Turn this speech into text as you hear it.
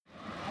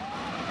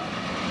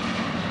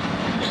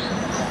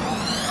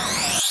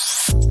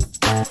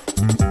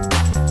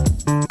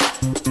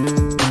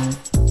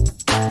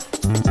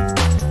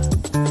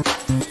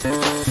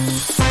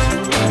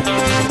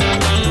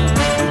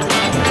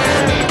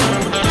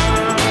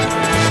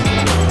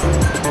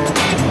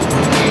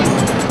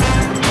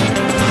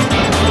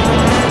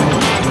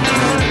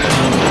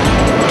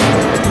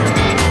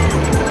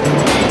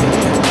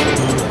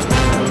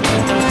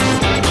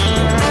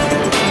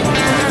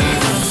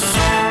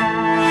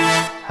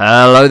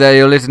Hello there,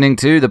 you're listening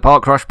to the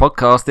Park Crush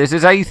podcast. This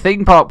is a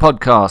theme park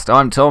podcast.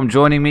 I'm Tom.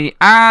 Joining me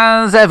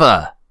as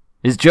ever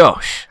is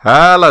Josh.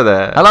 Hello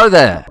there. Hello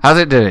there. How's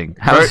it doing?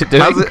 How's it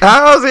doing?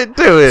 How's it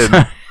doing?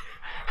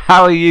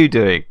 How are you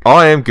doing?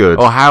 I am good.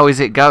 Or how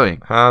is it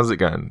going? How's it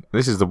going?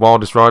 This is the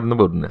wildest ride in the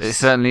wilderness. It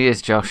certainly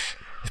is, Josh.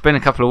 It's been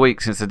a couple of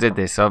weeks since I did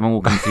this, so I'm all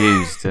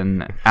confused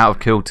and out of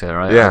kilter.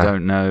 I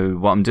don't know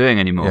what I'm doing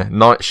anymore. Yeah.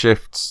 Night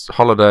shifts,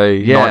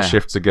 holiday, night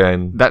shifts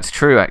again. That's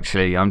true,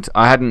 actually.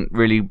 I hadn't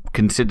really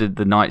considered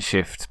the night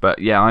shift, but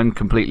yeah, I'm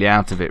completely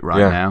out of it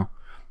right now.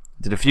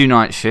 Did a few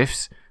night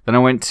shifts. Then I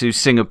went to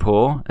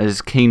Singapore,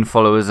 as keen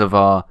followers of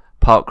our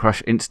Park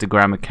Crush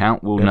Instagram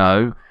account will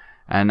know.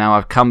 And now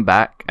I've come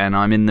back, and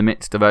I'm in the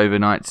midst of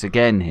overnights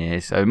again here.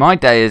 So my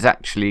day is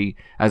actually,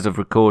 as of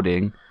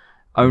recording,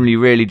 only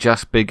really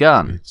just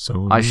begun.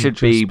 I should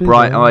be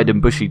bright-eyed and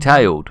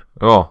bushy-tailed.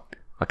 Oh.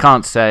 I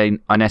can't say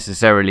I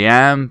necessarily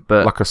am,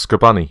 but... Like a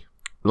scabunny.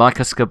 Like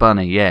a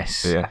scabunny,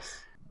 yes. Yes.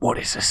 What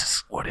is a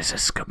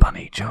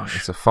scabunny, Josh?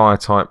 It's a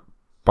fire-type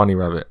bunny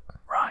rabbit.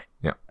 Right.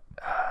 Yep.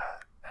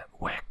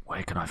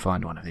 Where can I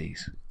find one of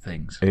these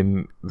things?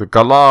 In the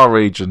Galar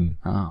region.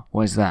 Oh,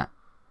 where's that?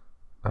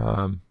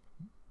 I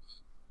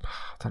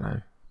don't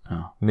know.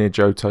 Oh. Near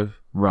Johto.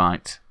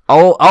 Right.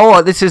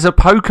 Oh, this is a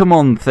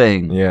Pokemon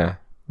thing. Yeah.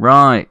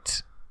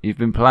 Right. You've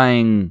been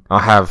playing...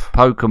 I have.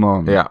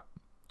 Pokemon. Yeah.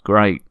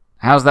 Great.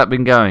 How's that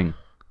been going?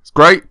 It's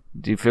great.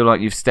 Do you feel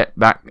like you've stepped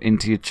back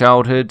into your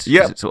childhood?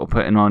 Yeah. Is it sort of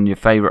putting on your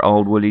favourite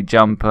old woolly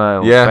jumper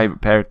or favourite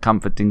pair of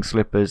comforting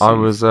slippers? I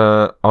was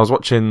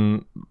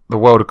watching The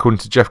World According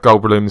to Jeff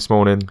Goldblum this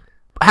morning.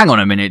 Hang on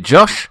a minute,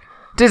 Josh.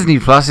 Disney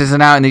Plus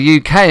isn't out in the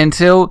UK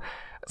until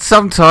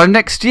sometime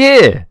next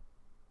year.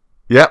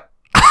 Yep.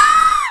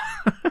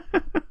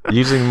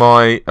 Using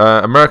my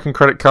American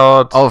credit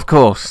card. Oh, of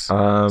course.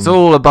 It's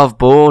all above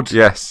board.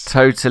 Yes.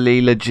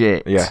 Totally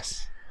legit.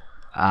 Yes.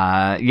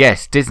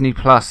 Yes, Disney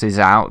Plus is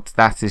out.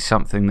 That is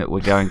something that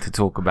we're going to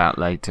talk about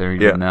later,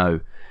 even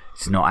though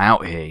it's not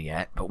out here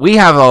yet. But we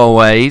have our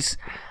ways.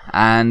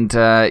 And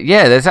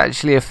there's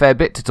actually a fair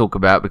bit to talk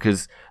about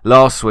because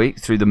last week,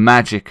 through the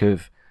magic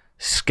of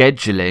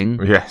scheduling,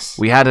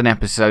 we had an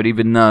episode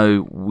even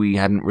though we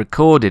hadn't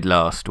recorded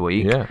last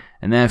week. Yeah.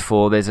 And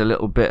therefore, there's a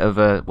little bit of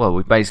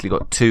we've basically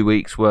got 2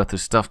 weeks worth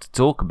of stuff to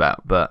talk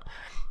about. But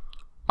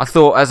I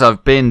thought, as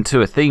I've been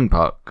to a theme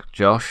park,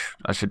 Josh,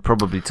 I should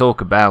probably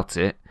talk about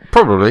it.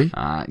 Probably.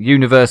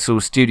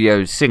 Universal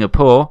Studios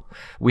Singapore.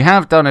 We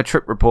have done a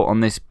trip report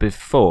on this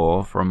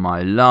before from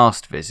my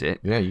last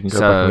visit. Yeah, you can go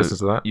back and listen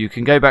to that. You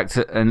can go back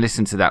and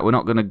listen to that. We're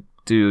not going to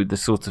do the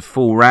sort of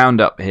full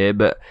roundup here,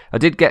 but I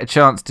did get a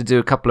chance to do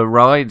a couple of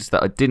rides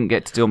that I didn't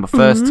get to do on my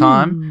first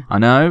time. I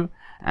know.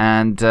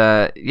 And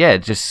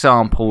just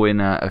sample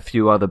in a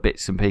few other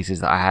bits and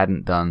pieces that I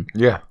hadn't done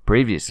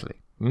previously.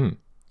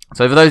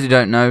 So for those who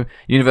don't know,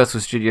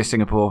 Universal Studios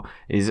Singapore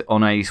is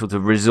on a sort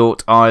of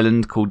resort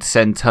island called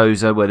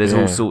Sentosa, where there's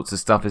all sorts of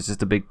stuff. It's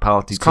just a big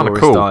party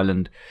tourist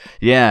island.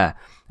 Yeah.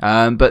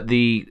 But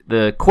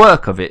the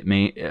quirk of it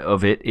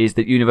is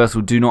that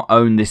Universal do not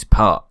own this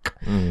park.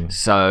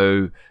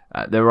 So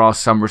there are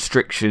some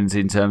restrictions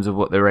in terms of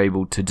what they're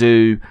able to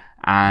do,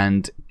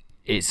 and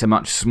it's a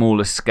much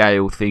smaller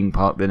scale theme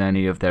park than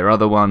any of their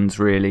other ones,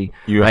 really.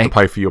 You have to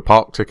pay for your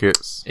park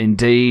tickets.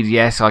 Indeed,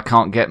 yes. I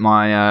can't get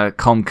my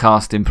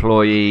Comcast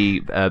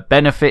employee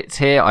benefits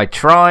here. I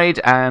tried,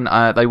 and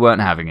they weren't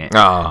having it.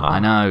 I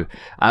know.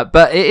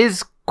 But it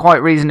is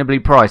quite reasonably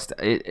priced.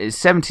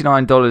 It's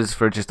 $79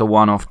 for just a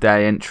one-off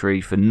day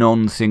entry for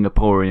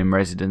non-Singaporean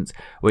residents,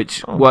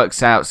 which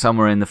works out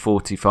somewhere in the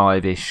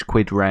 45-ish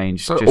quid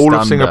range. So all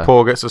of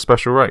Singapore gets a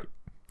special rate?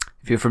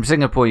 If you're from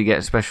Singapore, you get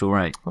a special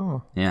rate.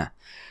 Oh. Yeah.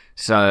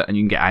 So, and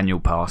you can get annual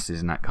passes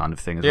and that kind of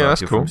thing as well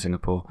if you're from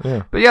Singapore.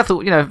 Yeah. But I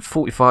thought,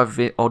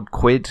 45 odd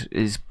quid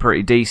is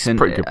pretty decent.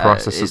 Pretty good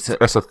price.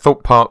 That's a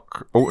Thorpe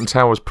Park, Alton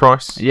Towers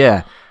price.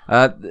 Yeah.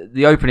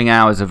 The opening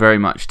hours are very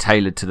much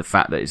tailored to the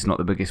fact that it's not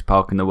the biggest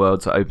park in the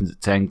world, so it opens at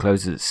 10,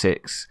 closes at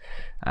 6.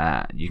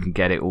 You can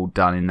get it all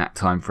done in that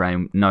time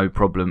frame, no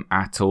problem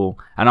at all.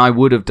 And I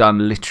would have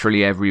done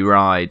literally every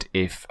ride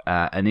if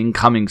an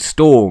incoming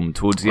storm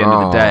towards the end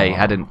of the day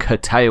hadn't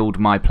curtailed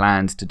my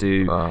plans to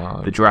do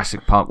the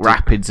Jurassic Park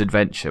Rapids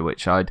adventure,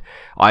 which I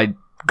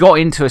got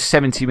into a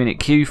 70-minute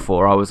queue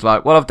for. I was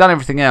like, well, I've done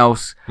everything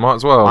else. Might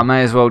as well. I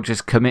may as well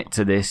just commit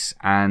to this.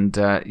 And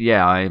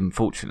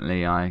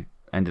unfortunately, I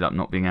ended up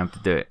not being able to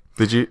do it.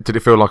 Did it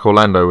feel like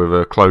Orlando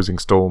with a closing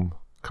storm?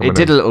 It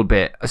did a little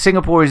bit.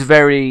 Singapore is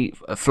very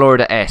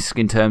Florida-esque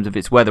in terms of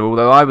its weather,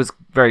 although I was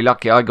very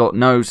lucky. I got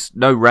no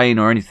rain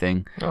or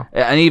anything.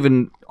 And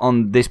even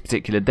on this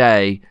particular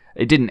day,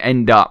 it didn't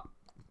end up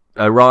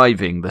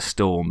arriving, the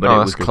storm, but it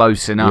was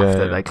close enough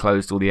that they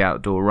closed all the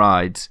outdoor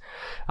rides.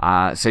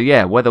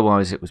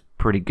 Weather-wise, it was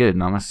pretty good,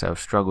 and I must say I've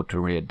struggled to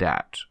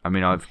readapt. I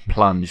mean, I've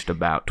plunged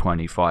about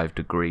 25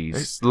 degrees.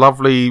 It's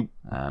lovely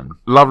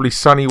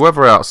sunny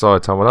weather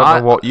outside, Tom. I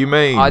don't know what you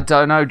mean. I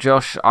don't know,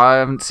 Josh. I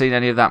haven't seen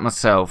any of that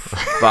myself.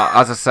 But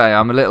as I say,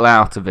 I'm a little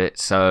out of it,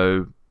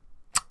 so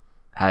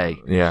hey.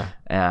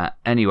 Yeah.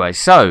 Anyway,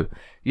 so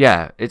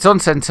Yeah, it's on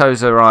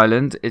Sentosa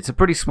Island. It's a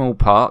pretty small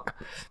park.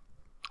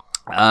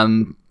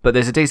 But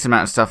there's a decent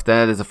amount of stuff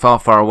there. There's a Far,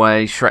 Far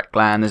Away, Shrek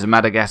Land, there's a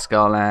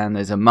Madagascar Land,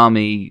 there's a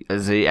Mummy,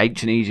 there's the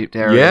Ancient Egypt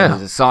area,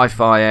 there's a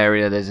sci-fi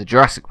area, there's a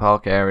Jurassic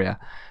Park area,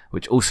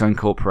 which also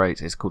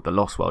incorporates, it's called the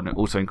Lost World, and it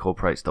also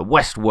incorporates the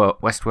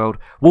Waterworld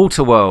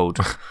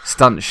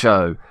stunt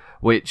show,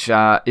 which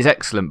is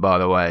excellent, by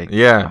the way.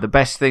 Yeah. The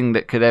best thing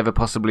that could ever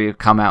possibly have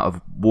come out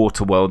of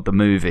Waterworld, the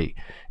movie,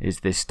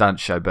 is this stunt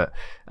show. But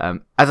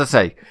as I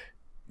say,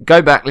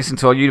 go back, listen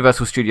to our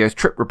Universal Studios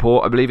trip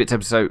report. I believe it's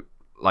episode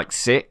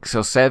 6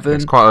 or 7.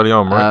 It's quite early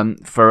on,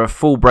 right? For a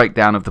full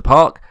breakdown of the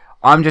park.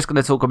 I'm just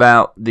going to talk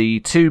about the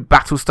 2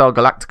 Battlestar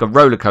Galactica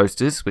roller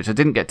coasters, which I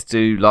didn't get to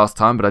do last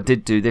time, but I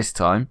did do this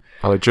time.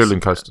 Are they dueling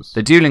coasters?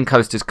 The dueling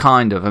coasters,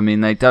 kind of. I mean,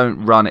 they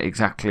don't run it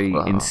exactly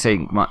in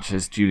sync, much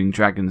as Dueling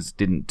Dragons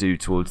didn't do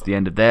towards the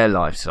end of their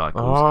life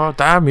cycles. Oh,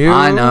 damn you.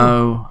 I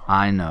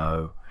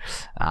know.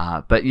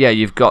 But yeah,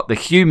 you've got the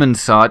human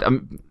side.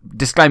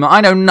 Disclaimer, I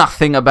know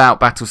nothing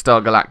about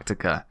Battlestar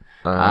Galactica.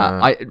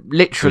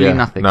 Literally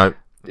nothing. No.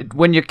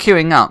 When you're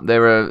queuing up,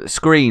 there are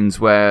screens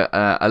where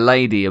a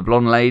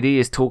blonde lady,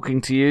 is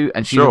talking to you,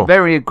 and she's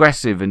very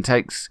aggressive and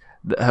takes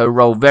her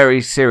role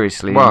very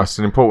seriously. Well, it's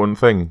an important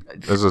thing.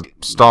 There's a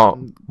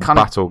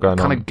battle going on.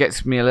 Kind of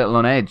gets me a little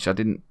on edge. I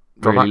didn't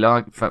really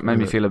like it. It made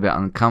me feel a bit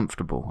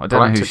uncomfortable. I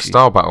don't know who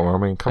Star Battle. I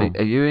mean, come on.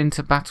 Are you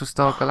into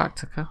Battlestar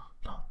Galactica?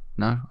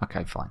 No?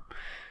 Okay, fine.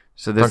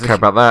 So don't care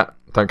about that.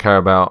 Don't care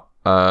about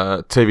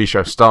TV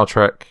show Star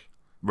Trek.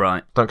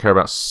 Right. Don't care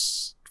about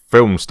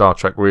film Star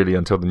Trek really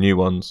until the new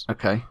ones.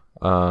 Okay.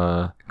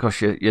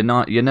 Gosh, your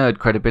nerd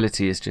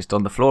credibility is just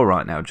on the floor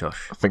right now,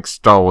 Josh. I think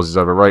Star Wars is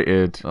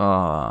overrated.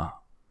 Oh.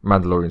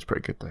 Mandalorian's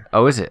pretty good though.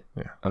 Oh, is it?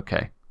 Yeah.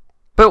 Okay.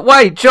 But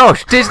wait,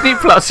 Josh, Disney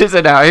Plus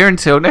isn't out here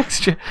until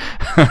next year.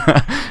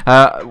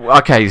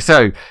 Okay,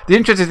 so the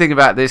interesting thing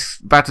about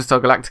this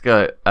Battlestar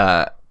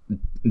Galactica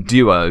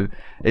duo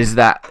is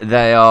that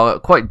they are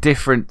quite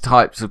different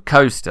types of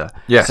coaster.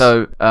 Yes.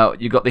 So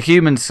you've got the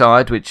human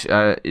side, which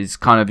is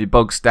kind of your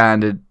bog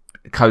standard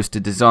coaster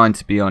design,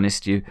 to be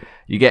honest. You've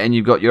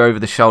got your over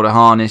the shoulder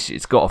harness.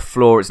 It's got a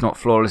floor. It's not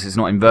floorless. It's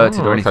not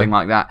inverted or anything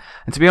like that.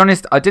 And to be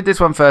honest, I did this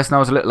one first and I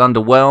was a little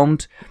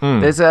underwhelmed.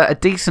 There's a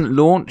decent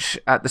launch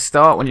at the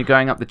start when you're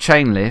going up the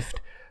chain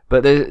lift,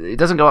 but it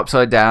doesn't go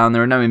upside down.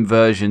 There are no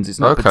inversions. It's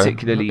not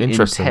particularly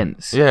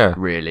intense. Yeah.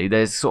 Really.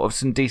 There's sort of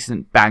some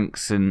decent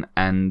banks and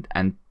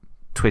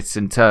twists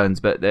and turns,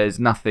 but there's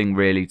nothing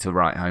really to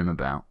write home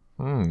about.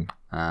 And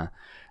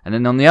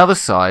then on the other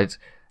side,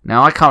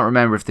 now I can't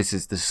remember if this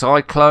is the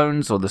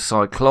Cyclones or the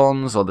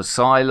Cyclons or the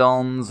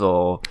Cylons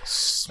or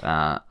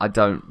I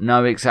don't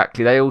know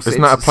exactly. They also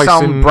isn't that a place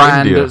in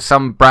India?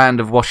 Some brand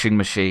of washing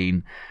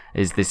machine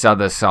is this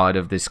other side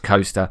of this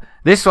coaster.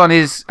 This one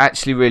is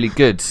actually really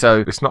good.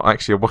 So it's not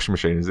actually a washing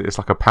machine, is it? It's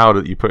like a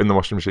powder that you put in the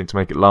washing machine to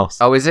make it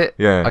last. Oh, is it?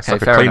 Yeah. It's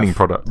like a cleaning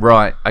product.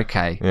 Right.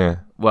 Okay. Yeah.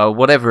 Well,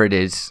 whatever it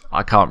is,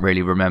 I can't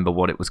really remember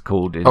what it was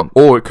called.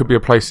 Or it could be a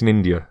place in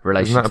India.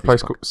 Isn't that a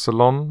place called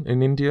Ceylon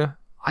in India?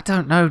 I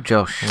don't know,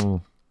 Josh.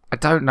 I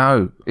don't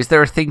know. Is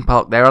there a theme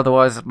park there?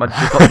 Otherwise,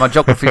 my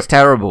geography's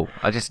terrible.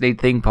 I just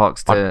need theme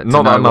parks to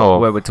know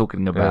where we're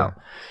talking about.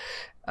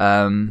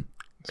 Yeah.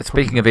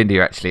 Speaking of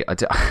India, actually,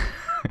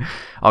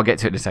 I'll get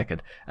to it in a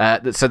second.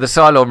 So the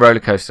Cylon roller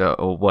coaster,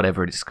 or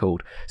whatever it's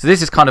called. So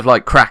this is kind of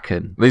like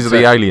Kraken. These are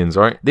the aliens,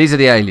 right? These are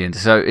the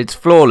aliens. So it's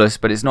floorless,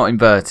 but it's not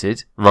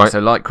inverted. Right. So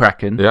like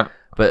Kraken. Yeah.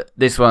 But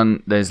this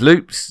one, there's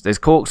loops, there's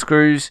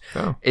corkscrews.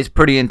 Oh. It's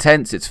pretty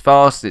intense. It's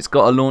fast. It's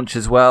got a launch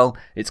as well.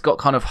 It's got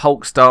kind of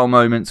Hulk-style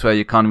moments where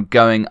you're kind of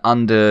going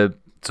underground,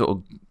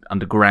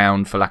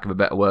 for lack of a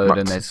better word, like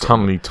and there's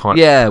tunnely tight.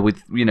 Yeah,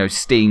 with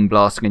steam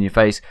blasting in your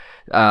face.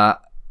 I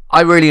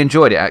really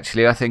enjoyed it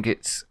actually. I think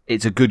it's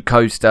a good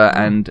coaster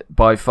and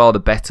by far the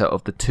better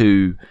of the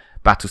 2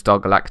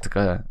 Battlestar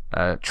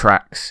Galactica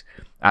tracks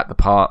at the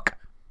park.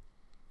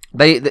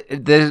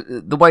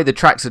 The way the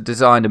tracks are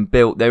designed and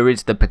built, there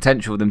is the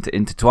potential for them to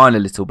intertwine a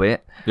little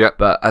bit. Yeah.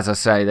 But as I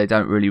say, they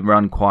don't really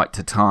run quite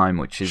to time,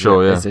 which is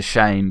is a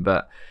shame.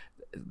 But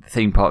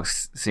theme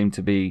parks seem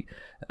to be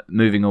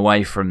moving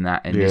away from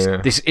that in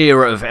this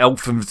era of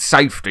health and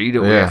safety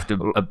that we have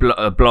to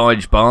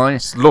oblige by.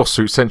 It's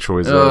Lawsuit Central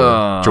is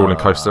a dueling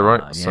coaster,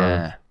 right?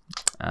 Yeah.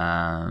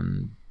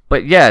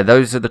 But yeah,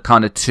 those are the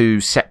kind of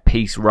 2 set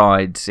piece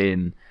rides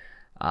in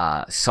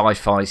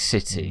Sci-Fi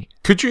City.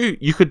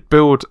 You could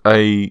build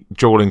a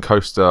dueling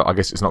coaster. I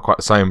guess it's not quite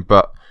the same,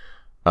 but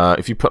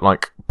if you put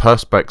like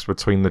perspex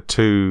between the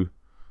 2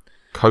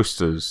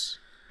 coasters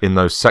in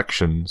those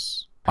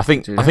sections, I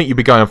think you'd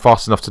be going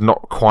fast enough to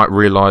not quite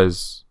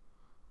realise,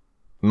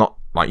 not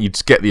like you'd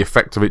just get the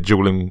effect of it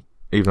dueling,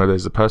 even though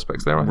there's a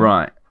perspex there.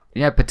 Right?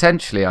 Yeah,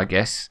 potentially, I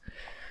guess.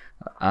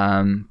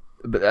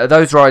 But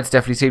those rides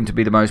definitely seem to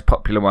be the most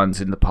popular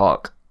ones in the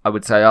park. I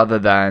would say, other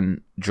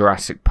than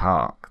Jurassic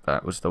Park.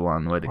 That was the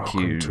one where the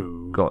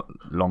queue got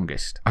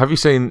longest. Have you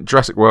seen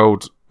Jurassic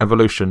World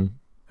Evolution?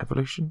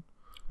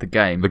 The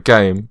game. The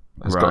game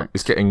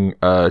is getting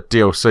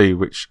DLC,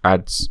 which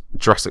adds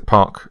Jurassic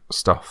Park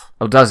stuff.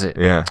 Oh, does it?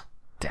 Yeah.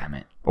 Damn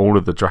it. All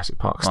of the Jurassic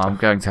Park Well, I'm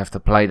stuff. going to have to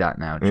play that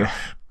now, Josh. Yeah.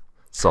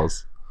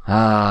 Soz.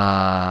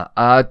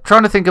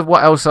 Trying to think of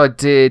what else I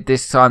did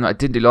this time that I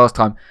didn't do last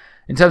time.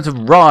 In terms of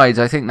rides,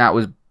 I think that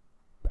was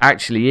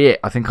actually it.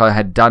 I think I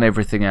had done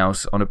everything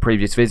else on a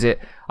previous visit.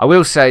 I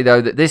will say,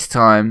 though, that this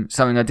time,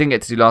 something I didn't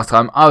get to do last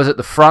time, I was at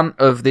the front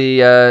of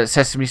the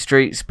Sesame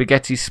Street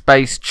Spaghetti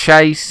Space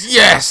Chase.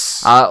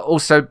 Yes!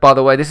 Also, by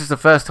the way, this is the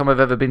first time I've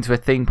ever been to a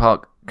theme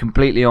park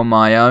completely on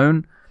my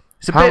own.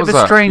 It's a How bit of was a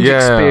that? strange Yeah.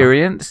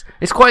 experience.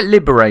 It's quite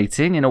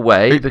liberating in a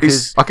way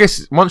because... I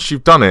guess once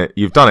you've done it,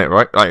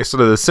 right? Like, it's sort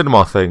of the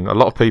cinema thing. A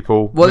lot of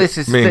people, Well, this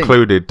is the me thing.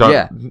 included,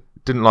 Yeah.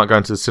 didn't like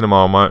going to the cinema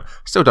on my own.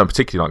 Still don't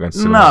particularly like going to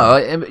the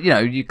cinema. No,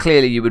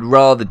 you would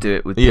rather do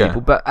it with Yeah.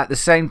 people, but at the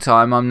same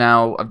time,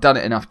 I've done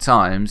it enough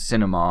times.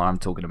 Cinema, I'm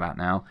talking about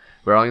now,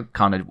 where I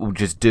kind of will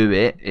just do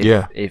it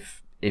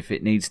if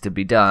it needs to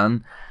be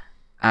done.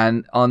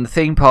 And on the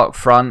theme park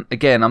front,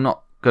 again, I'm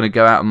not going to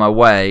go out of my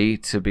way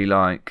to be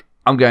like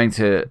I'm going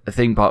to a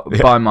theme park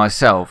by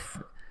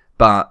myself,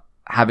 but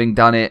having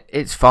done it,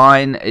 it's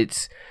fine.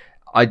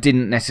 I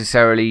didn't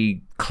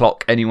necessarily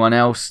clock anyone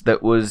else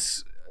that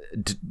was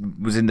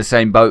in the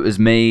same boat as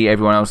me.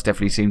 Everyone else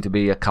definitely seemed to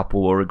be a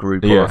couple or a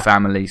group or a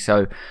family.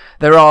 So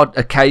there are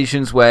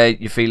occasions where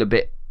you feel a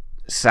bit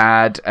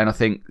sad, and I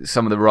think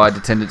some of the ride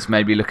attendants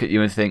maybe look at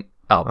you and think,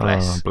 "Oh,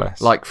 bless." Oh, bless.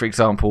 Like, for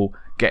example,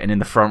 getting in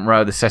the front row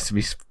of the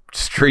Sesame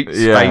Street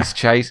Space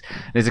Chase.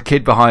 There's a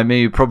kid behind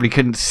me who probably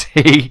couldn't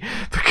see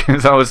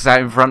because I was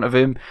sat in front of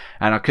him,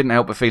 and I couldn't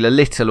help but feel a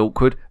little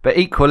awkward, but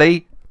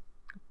equally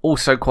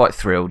also quite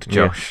thrilled,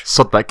 Josh. Yeah.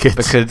 Sod that kid.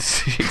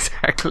 Because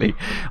exactly,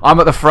 I'm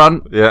at the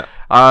front, Yeah.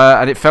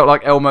 and it felt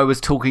like Elmo was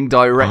talking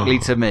directly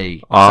to me,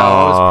 so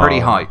I was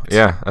pretty hyped.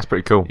 Yeah, that's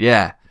pretty cool.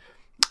 Yeah.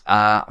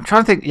 I'm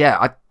trying to think. Yeah,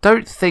 I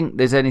don't think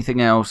there's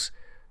anything else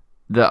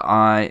that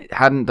I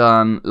hadn't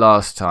done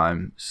last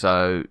time.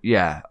 So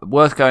yeah,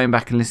 worth going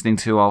back and listening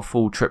to our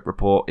full trip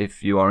report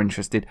if you are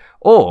interested,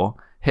 or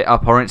hit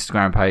up our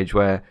Instagram page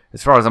where,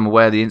 as far as I'm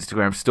aware, the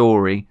Instagram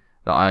story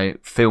that I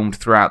filmed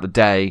throughout the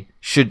day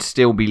should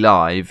still be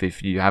live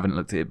if you haven't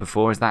looked at it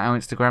before. Is that how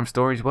Instagram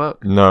stories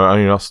work? No, it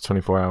only lasts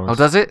 24 hours. Oh,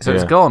 does it? So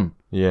it's Yeah. gone.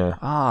 Yeah.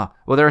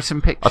 Well, there are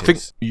some pictures. I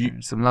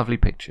think some lovely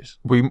pictures.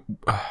 we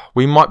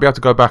might be able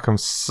to go back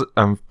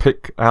and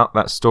pick out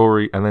that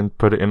story and then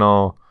put it in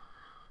our.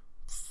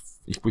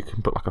 If we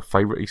can put like a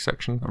favourite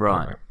section.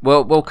 Right.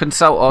 Well, we'll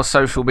consult our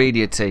social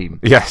media team,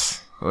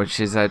 Yes. which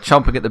is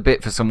chomping at the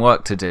bit for some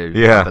work to do,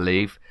 Yeah. I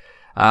believe.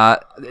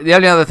 The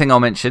only other thing I'll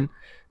mention,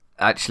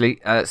 actually,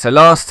 so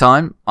last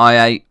time I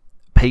ate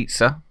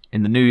pizza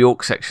in the New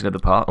York section of the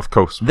park. Of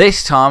course.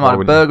 This time I had a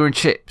wouldn't burger and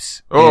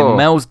chips Oh. in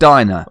Mel's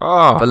Diner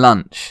Oh. for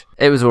lunch.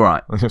 It was all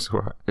right. That's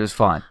all right. It was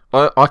fine.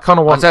 I kind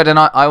of want.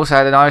 I also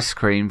had an ice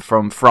cream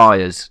from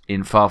Friars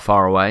in Far,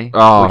 Far Away,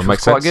 Oh, which was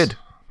makes quite sense. good.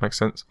 Makes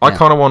sense. I Yeah.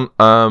 kind of want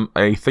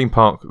a theme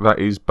park that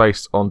is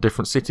based on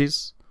different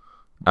cities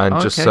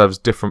and just Okay. serves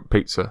different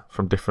pizza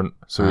from different.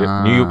 So we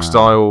get New York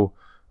style,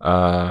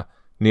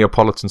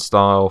 Neapolitan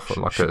style,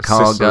 from like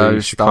Chicago a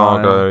Sicily,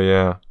 Chicago,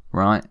 yeah.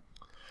 Right.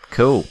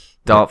 Cool.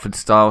 Dartford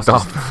style, so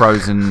just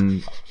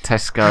frozen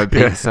Tesco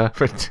pizza.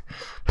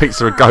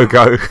 Pizza a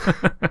go-go.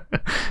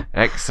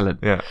 Excellent.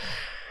 Yeah.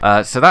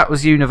 So that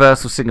was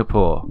Universal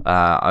Singapore.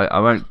 I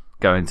won't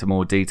go into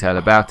more detail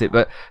about it,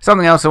 but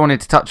something else I wanted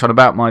to touch on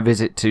about my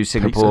visit to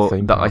Singapore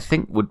theme that park. I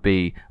think would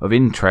be of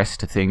interest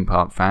to theme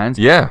park fans.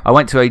 Yeah. I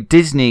went to a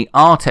Disney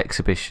art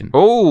exhibition.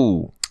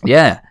 Oh,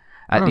 Yeah.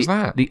 At Where was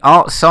that? the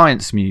Art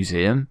Science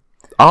Museum.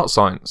 art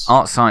science.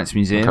 Art Science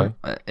Museum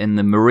Okay. in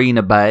the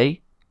Marina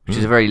Bay, which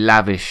is a very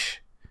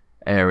lavish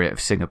area of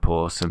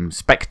Singapore. Some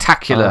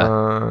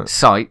spectacular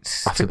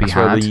sights I to think be that's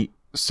where had. the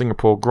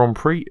Singapore Grand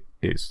Prix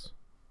is.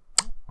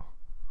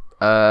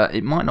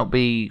 It might not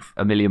be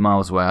a million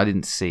miles away. I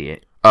didn't see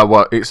it.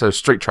 Well, it's a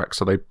street track,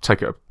 so they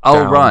take it.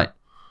 Oh, down. right.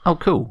 Oh,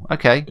 cool.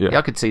 Okay. Yeah. Yeah,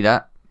 I could see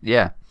that.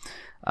 Yeah.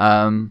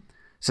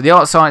 So the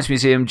Art Science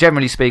Museum,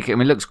 generally speaking, I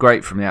mean, it looks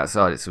great from the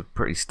outside. It's a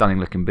pretty stunning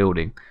looking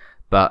building.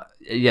 But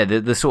yeah,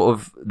 the sort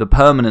of the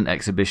permanent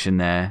exhibition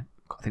there,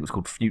 I think it was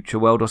called Future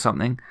World or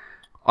something.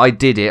 I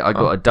did it. I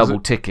got a double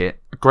ticket.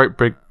 A Great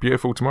Big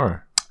Beautiful Tomorrow.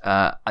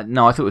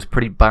 No, I thought it was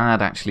pretty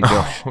bad actually,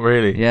 Josh.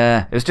 Really?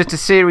 Yeah, it was just a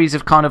series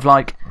of kind of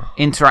like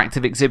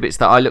interactive exhibits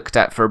that I looked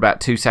at for about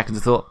 2 seconds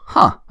and thought,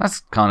 that's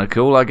kind of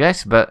cool, I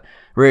guess. But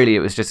really, it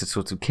was just a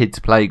sort of kids'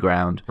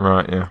 playground.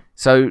 Right, yeah.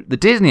 So the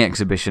Disney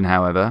exhibition,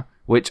 however,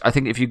 which I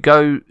think if you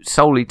go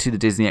solely to the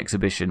Disney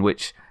exhibition,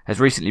 which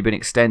has recently been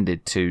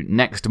extended to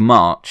next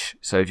March,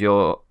 so if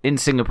you're in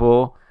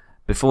Singapore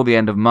before the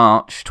end of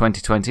March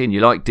 2020 and you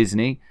like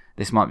Disney,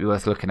 this might be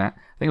worth looking at.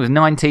 I think it was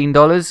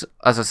 $19.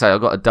 As I say, I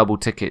got a double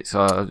ticket,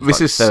 so it was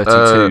This like is,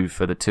 32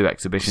 for the two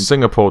exhibitions.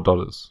 Singapore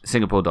dollars.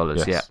 Singapore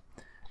dollars, Yes.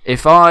 yeah.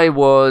 If I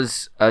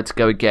was to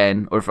go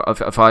again, or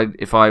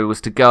if I was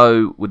to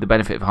go with the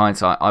benefit of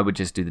hindsight, I would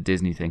just do the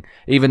Disney thing,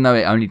 even though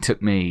it only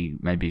took me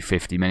maybe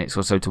 50 minutes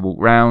or so to walk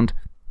round.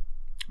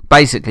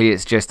 Basically,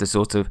 it's just a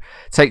sort of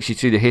takes you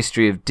through the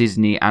history of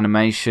Disney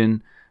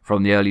animation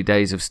from the early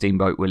days of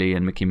Steamboat Willie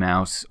and Mickey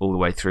Mouse all the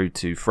way through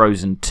to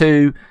Frozen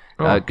 2.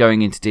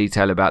 going into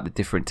detail about the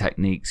different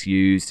techniques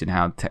used and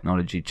how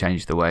technology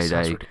changed the way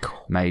they really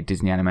cool. made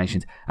Disney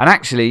animations. And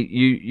actually,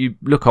 you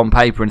look on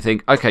paper and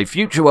think, okay,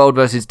 Future World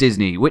versus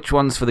Disney, which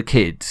one's for the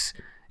kids?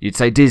 You'd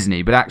say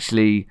Disney, but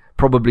actually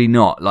probably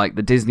not. Like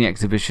the Disney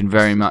exhibition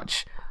very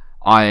much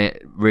I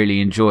really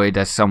enjoyed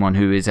as someone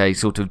who is a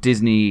sort of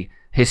Disney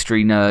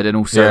history nerd and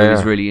also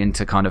is really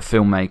into kind of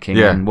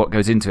filmmaking and what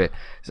goes into it.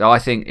 So I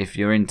think if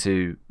you're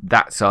into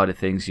that side of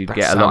things, you'd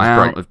get a lot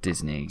out of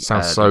Disney.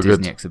 Sounds so the good.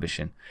 Disney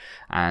exhibition.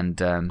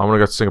 And I want to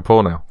go to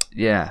Singapore now.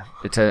 yeah,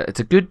 it's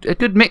a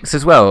good mix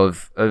as well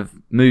of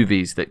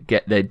movies that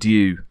get their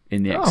due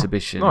in the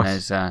exhibition.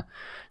 Nice. There's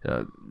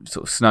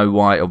sort of Snow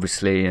White,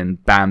 obviously,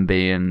 and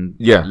Bambi, and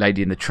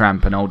Lady and the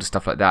Tramp, and older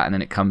stuff like that. And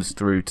then it comes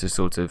through to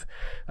sort of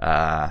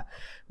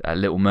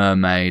Little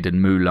Mermaid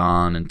and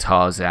Mulan and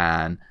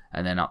Tarzan,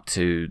 and then up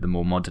to the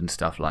more modern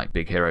stuff like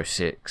Big Hero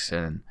 6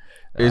 and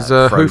Is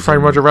Who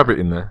Framed Roger Rabbit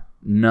in there?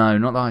 No,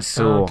 not that I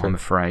saw. okay. I'm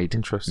afraid.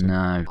 Interesting.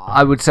 No,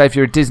 I would say if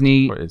you're a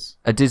Disney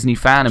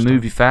fan, a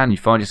movie fan, you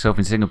find yourself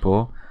in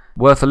Singapore,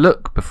 worth a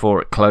look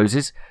before it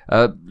closes.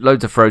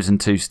 Loads of Frozen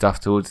 2 stuff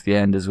towards the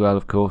end as well,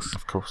 of course.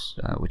 Of course.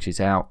 Which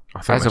is out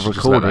I think as they of should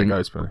just let that recording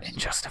go, to be honest. in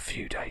just a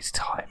few days'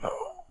 time.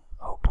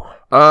 Oh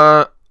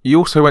boy. You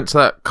also went to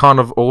that kind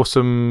of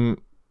awesome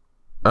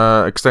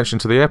extension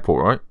to the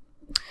airport, right?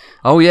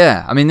 Oh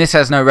yeah. I mean, this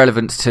has no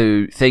relevance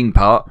to theme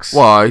parks.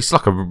 Well, it's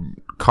like a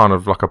kind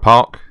of like a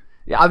park.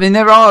 Yeah, I mean,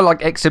 there are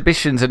like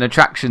exhibitions and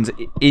attractions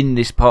in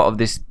this part of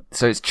this.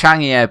 So it's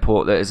Changi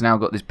Airport that has now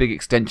got this big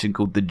extension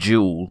called the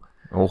Jewel,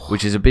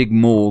 which is a big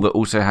mall that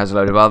also has a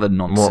load of other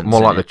nonsense.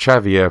 More like the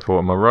Chavi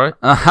Airport, am I right?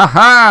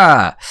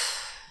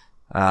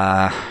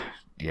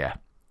 Yeah.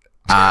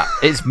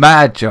 It's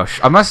mad, Josh.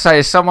 I must say,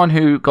 as someone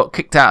who got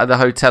kicked out of the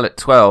hotel at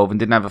 12 and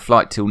didn't have a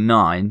flight till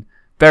 9,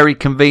 very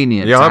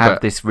convenient to have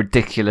this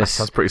ridiculous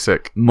That's pretty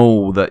sick.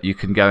 mall that you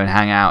can go and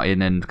hang out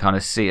in and kind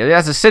of see. It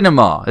has a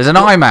cinema. There's an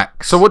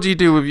IMAX. So what do you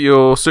do with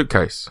your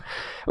suitcase?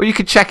 Well, you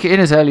can check it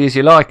in as early as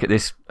you like at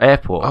this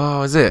airport.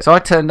 Oh, is it? So I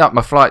turned up,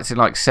 my flight's in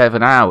like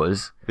 7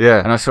 hours. Yeah.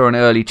 And I saw an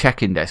early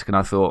check-in desk and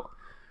I thought,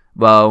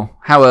 well,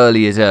 how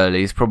early is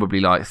early? It's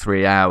probably like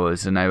 3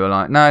 hours. And they were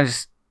like, no,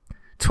 just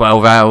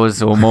 12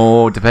 hours or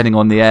more, depending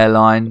on the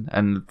airline.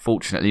 And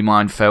fortunately,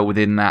 mine fell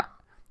within that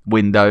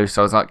window.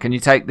 So I was like, can you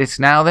take this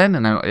now then?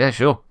 And they were like, yeah,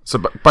 sure. So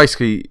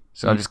basically,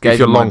 So I just gave if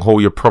you're them long one.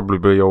 haul, you'll probably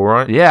be all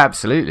right. Yeah,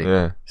 absolutely.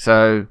 Yeah.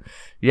 So,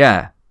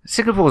 yeah.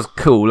 Singapore's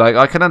cool. Like,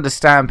 I can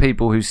understand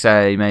people who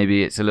say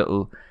maybe it's a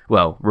little,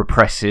 well,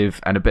 repressive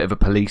and a bit of a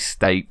police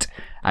state.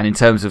 And in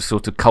terms of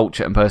sort of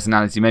culture and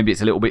personality, maybe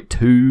it's a little bit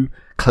too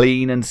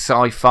clean and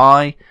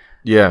sci-fi.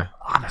 Yeah.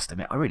 I must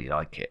admit, I really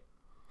like it.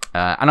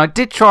 And I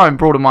did try and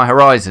broaden my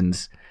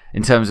horizons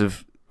in terms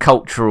of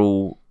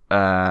cultural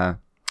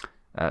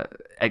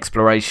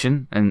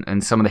exploration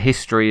and some of the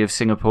history of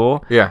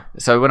Singapore. Yeah.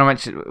 So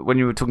when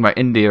you were talking about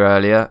India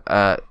earlier,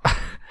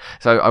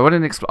 so I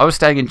wanted to I was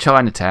staying in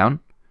Chinatown,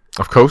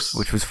 Of course.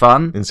 which was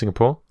fun. In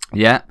Singapore.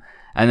 Yeah.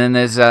 And then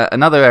there's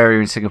another area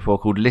in Singapore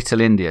called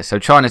Little India. So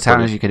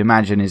Chinatown, as you can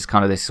imagine, is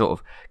kind of this sort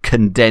of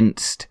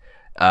condensed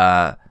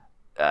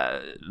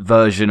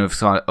version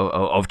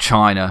of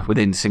China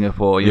within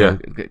Singapore, you know,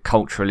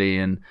 culturally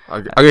and I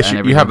guess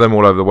and you have them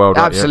all over the world.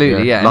 Absolutely,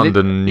 right? yeah.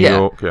 London, New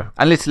York, yeah.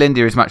 And Little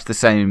India is much the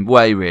same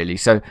way, really.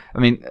 So, I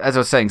mean, as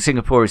I was saying,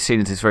 Singapore is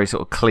seen as this very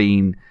sort of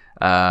clean,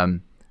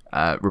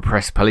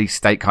 repressed police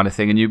state kind of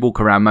thing, and you walk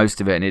around most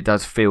of it, and it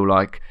does feel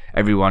like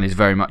everyone is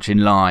very much in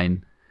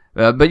line.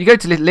 But you go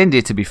to Little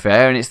India, to be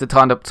fair, and it's the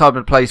type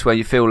of place where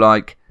you feel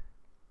like,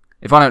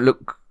 if I don't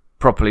look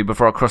properly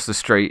before I cross the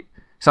street,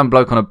 some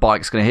bloke on a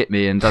bike's going to hit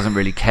me and doesn't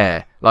really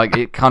care. Like,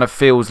 it kind of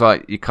feels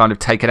like you're kind of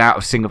taken out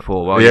of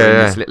Singapore while you're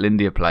in this Little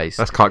India place.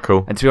 That's quite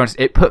cool. And to be honest,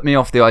 it put me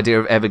off the idea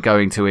of ever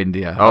going to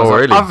India. I Oh, was like,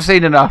 really? I've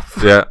seen enough.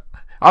 Yeah.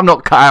 I'm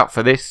not cut out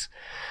for this.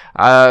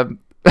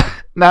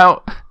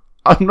 Now,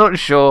 I'm not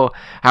sure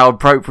how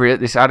appropriate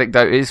this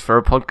anecdote is for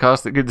a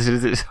podcast that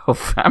considers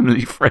itself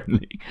family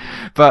friendly,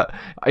 but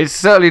it's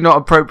certainly not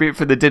appropriate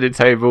for the dinner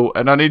table,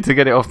 and I need to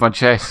get it off my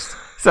chest.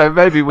 So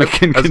maybe we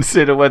can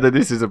consider whether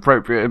this is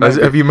appropriate. And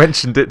Have you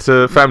mentioned it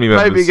to family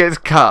members? maybe it gets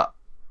cut.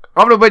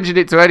 I've not mentioned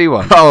it to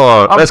anyone.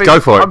 Oh, let's go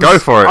for it. Go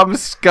for it. I'm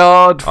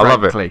scarred, I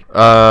love frankly.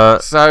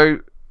 it. So,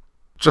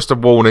 Just a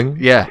warning.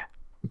 yeah.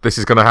 This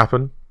is going to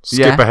happen. Skip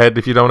Yeah. ahead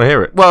if you don't want to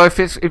hear it. Well,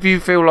 if you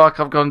feel like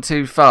I've gone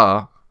too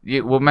far,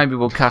 well, maybe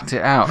we'll cut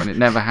it out, and it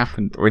never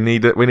happened. We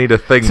need a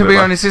thing. To be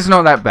honest, it's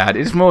not that bad.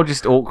 It's more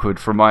just awkward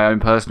from my own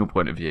personal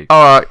point of view.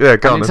 All right, yeah,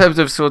 go And on. in then. terms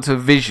of sort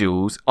of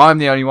visuals, I'm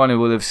the only one who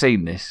will have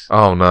seen this.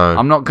 Oh no.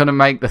 I'm not going to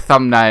make the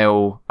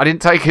thumbnail. I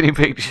didn't take any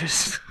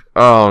pictures.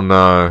 Oh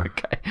no.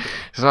 Okay.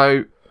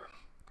 So,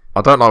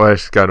 I don't like where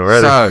it's going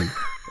already.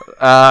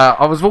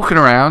 I was walking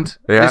around.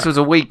 Yeah. This was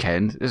a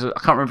weekend. I can't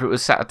remember if it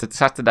was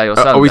Saturday or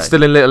Sunday. Are we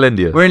still in Little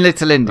India? We're in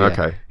Little India.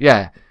 Okay.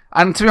 Yeah.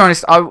 And to be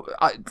honest,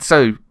 this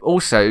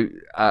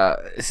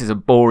is a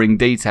boring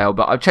detail,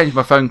 but I've changed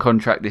my phone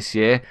contract this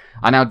year.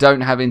 I now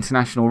don't have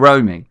international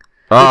roaming.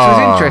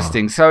 was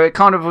interesting. So it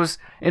kind of was,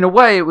 in a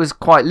way, it was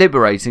quite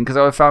liberating because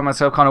I found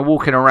myself kind of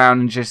walking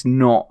around and just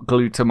not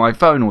glued to my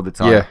phone all the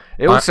time. Yeah.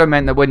 It also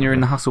meant that when you're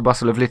in the hustle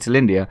bustle of Little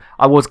India,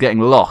 I was getting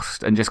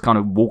lost and just kind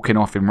of walking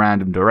off in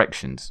random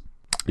directions.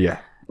 Yeah.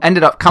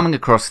 Ended up coming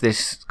across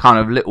this kind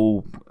of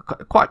little,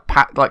 quite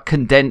packed, like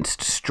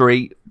condensed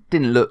street.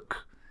 Didn't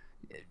look,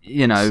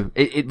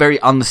 it very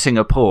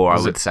un-Singapore,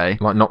 I would say.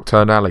 Like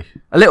Nocturne Alley.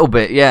 A little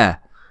bit, yeah.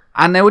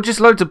 And there were just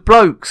loads of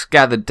blokes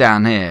gathered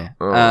down here,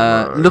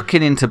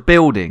 looking into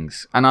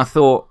buildings. And I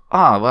thought,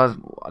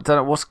 well, I don't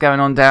know what's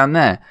going on down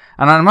there.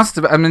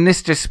 And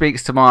this just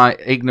speaks to my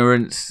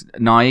ignorance,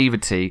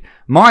 naivety.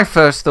 My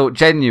first thought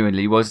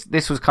genuinely was,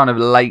 this was kind of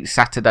late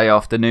Saturday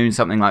afternoon,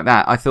 something like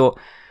that. I thought,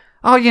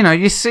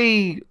 you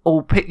see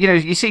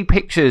you see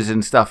pictures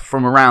and stuff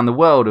from around the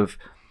world of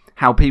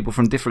how people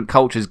from different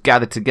cultures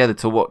gather together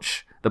to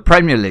watch the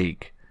Premier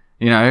League.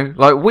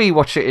 Like we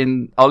watch it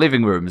in our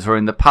living rooms or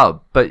in the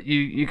pub, but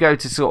you go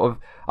to sort of,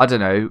 I don't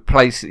know,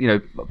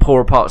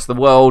 poorer parts of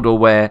the world or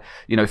where,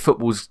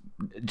 football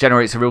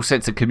generates a real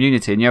sense of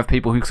community, and you have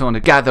people who sort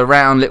of gather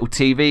around little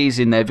TVs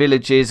in their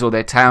villages or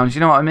their towns, you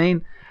know what I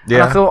mean? Yeah.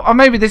 And I thought,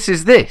 maybe this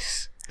is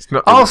this.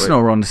 Arsenal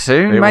are on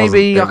soon.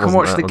 Maybe I can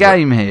watch the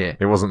game here.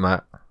 It wasn't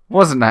that.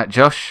 Wasn't that,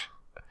 Josh?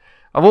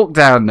 I walked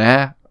down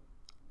there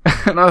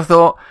and I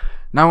thought,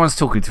 no one's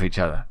talking to each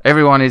other.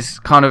 Everyone is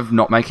kind of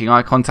not making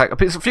eye contact.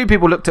 A few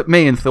people looked at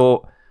me and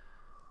thought,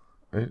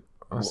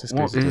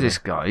 what is this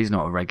guy? He's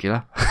not a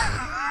regular.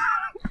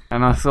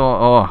 And I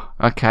thought,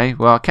 okay.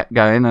 Well, I kept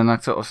going and I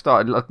sort of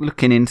started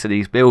looking into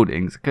these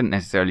buildings. I couldn't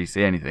necessarily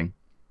see anything.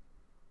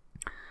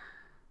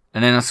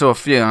 And then I saw a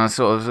few and I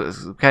sort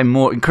of became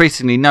more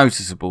increasingly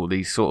noticeable,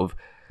 these sort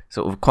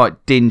of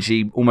quite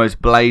dingy,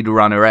 almost Blade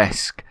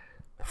Runner-esque,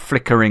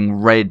 flickering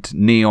red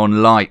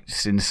neon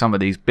lights in some of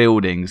these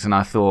buildings. And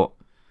I thought,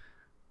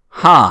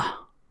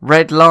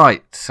 red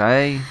lights,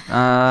 eh?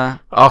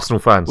 Arsenal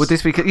fans. Would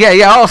this be...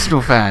 Yeah,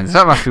 Arsenal fans.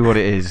 That must be what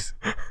it is.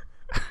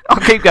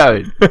 I'll keep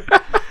going.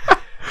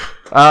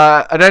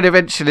 And then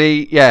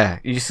eventually,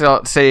 you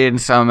start seeing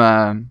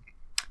some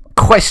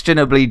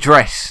questionably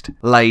dressed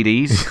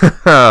ladies.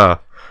 And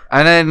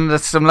then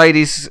there's some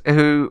ladies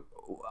who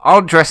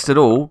aren't dressed at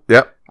all.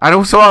 Yep. And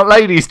also aren't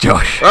ladies,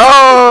 Josh.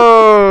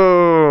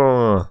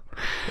 Oh!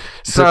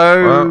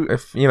 So,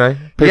 if people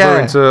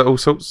are into all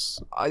sorts,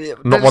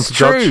 not one to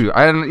judge.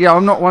 And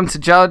I'm not one to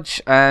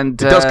judge,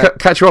 and it does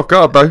catch you off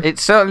guard, though. It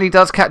certainly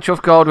does catch you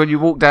off guard when you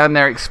walk down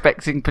there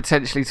expecting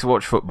potentially to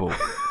watch football.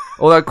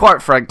 Although,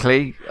 quite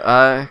frankly,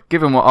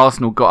 given what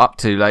Arsenal got up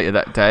to later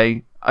that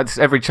day,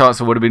 every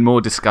chance I would have been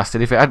more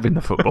disgusted if it had been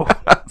the football.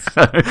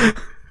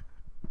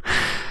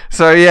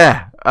 So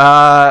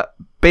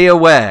be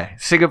aware.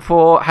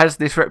 Singapore has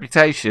this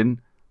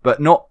reputation, but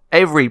not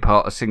every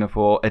part of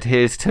Singapore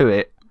adheres to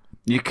it.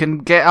 You can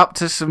get up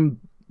to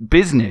some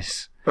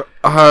business, but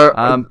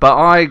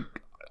I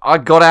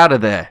got out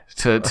of there.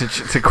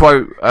 To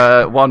quote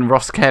one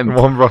Ross Kemp.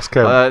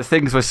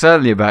 Things were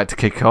certainly about to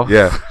kick off.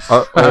 Yeah,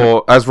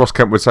 or as Ross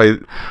Kemp would say,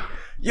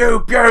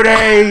 "You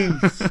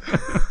beauties."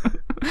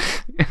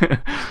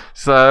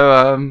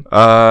 So,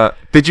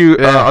 did you?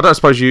 I don't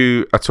suppose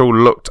you at all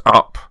looked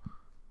up.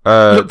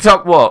 Looked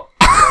up what?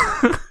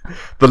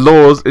 The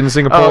laws in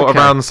Singapore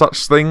around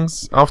such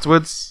things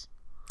afterwards.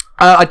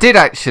 I did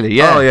actually,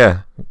 yeah. Oh,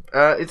 yeah.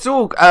 It's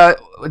all.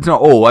 It's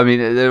not all. I mean,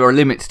 there are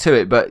limits to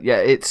it, but yeah,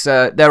 it's.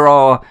 There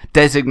are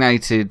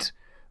designated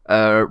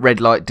red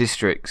light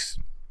districts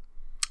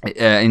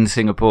in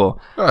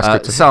Singapore.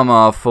 Some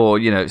are for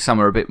some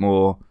are a bit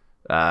more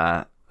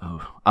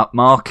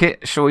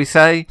upmarket, shall we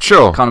say?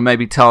 Sure. Kind of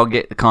maybe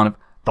target the kind of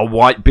the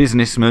white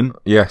businessman.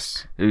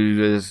 Yes.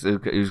 Who's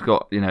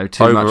got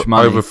too much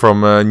money over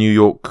from New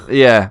York.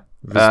 Yeah.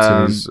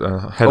 Visiting his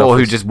head or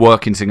office. who just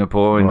work in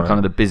Singapore in kind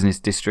of the business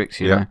districts,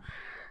 you know.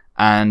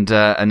 And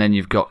then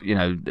you've got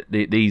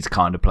these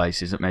kind of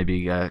places that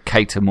maybe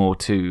cater more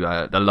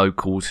to the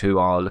locals who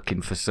are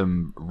looking for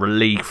some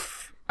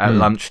relief at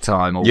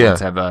lunchtime or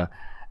whatever.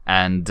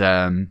 And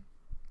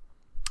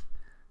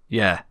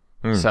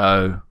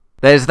so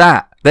there's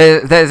that.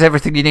 There's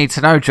everything you need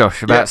to know,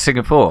 Josh, about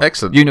Singapore.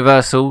 Excellent.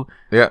 Universal,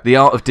 the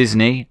art of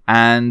Disney,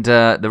 and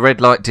the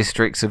red light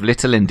districts of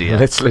Little India.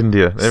 Little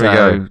India. There we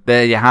go.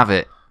 There you have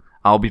it.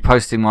 I'll be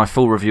posting my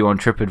full review on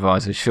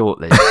TripAdvisor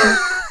shortly.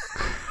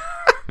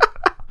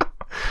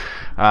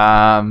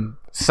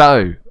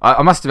 So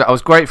I must admit, I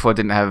was grateful I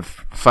didn't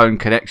have phone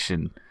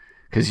connection,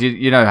 because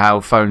you know how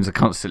phones are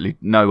constantly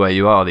know where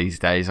you are these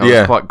days. I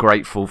was quite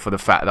grateful for the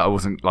fact that I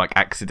wasn't like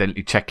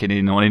accidentally checking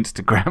in on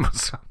Instagram or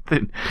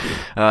something,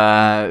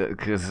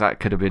 because that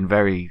could have been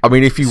very. I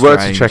mean, if you were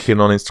to check in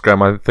on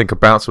Instagram, I think a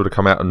bouncer would have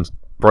come out and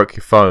broke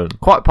your phone.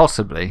 Quite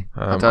possibly.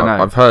 I don't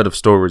know. I've heard of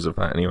stories of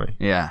that anyway.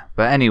 Yeah,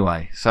 but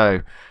anyway,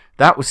 so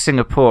that was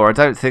Singapore. I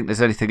don't think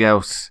there's anything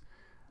else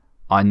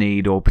I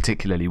need or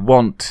particularly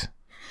want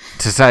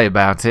to say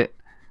about it.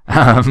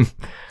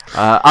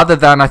 Other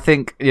than I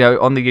think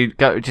on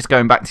just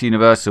going back to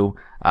Universal,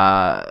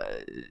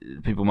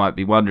 people might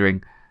be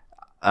wondering,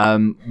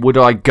 would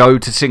I go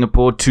to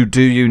Singapore to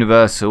do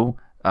Universal?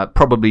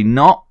 Probably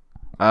not.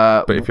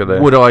 But if you're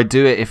there, would I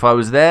do it if I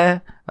was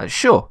there?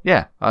 Sure,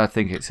 yeah. I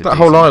think it's that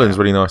whole island's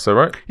really nice, though,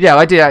 right? Yeah,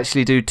 I did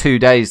actually do 2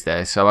 days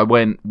there. So I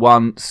went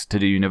once to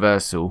do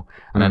Universal,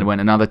 and then I went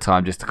another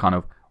time just to kind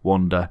of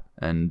wander.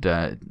 And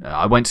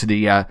I went to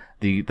the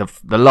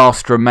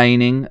last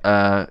remaining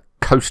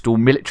coastal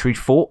military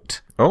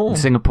fort in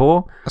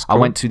Singapore. That's cool. I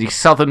went to the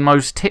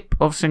southernmost tip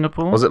of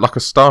Singapore. Was it like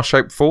a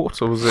star-shaped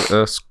fort, or was it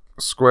a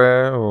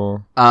square,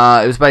 or?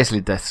 It was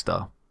basically Death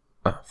Star.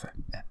 Oh, fair.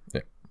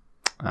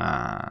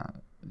 Yeah.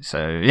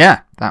 So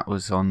yeah, that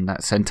was on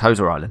that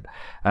Sentosa Island,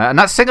 and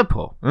that's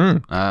Singapore.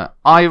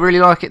 I really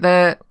like it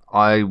there.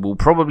 I will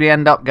probably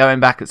end up going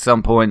back at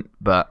some point,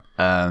 but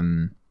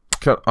Can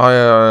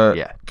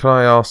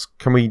I ask?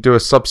 Can we do a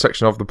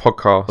subsection of the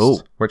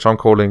podcast, which I'm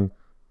calling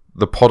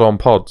the Pod on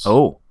Pods?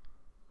 Oh,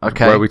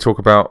 okay. Where we talk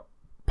about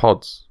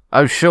pods.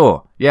 Oh,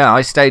 sure. Yeah,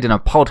 I stayed in a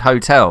pod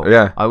hotel.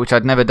 Yeah, which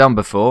I'd never done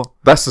before.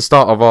 That's the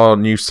start of our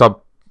new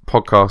sub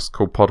podcast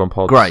called Pod on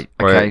Pods. Great.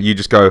 Okay. Where you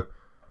just go.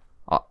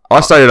 I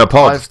stayed in a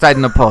pod. I've stayed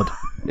in a pod.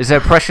 Is there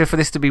pressure for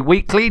this to be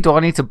weekly? Do I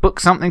need to book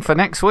something for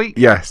next week?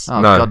 Yes.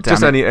 Oh, no. God damn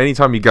just it. any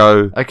time you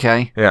go.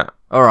 Okay. Yeah.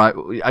 All right.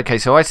 Okay.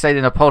 So I stayed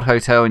in a pod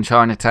hotel in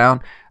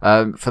Chinatown.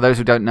 For those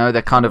who don't know,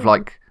 they're kind of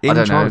like I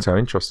don't Chinatown. know.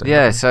 Interesting.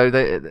 Yeah. So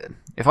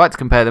if I had to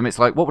compare them, it's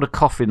like what would a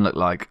coffin look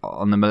like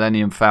on the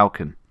Millennium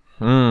Falcon?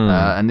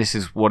 And this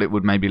is what it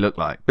would maybe look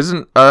like.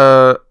 Isn't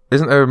there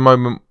a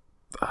moment?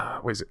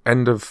 What is it?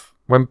 End of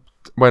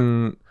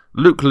when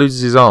Luke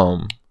loses his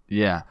arm.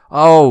 Yeah.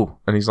 Oh.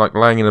 And he's like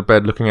laying in a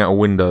bed looking out a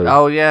window.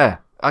 Oh yeah.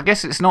 I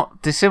guess it's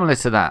not dissimilar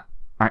to that,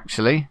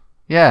 actually.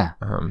 Yeah.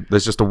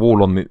 There's just a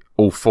wall on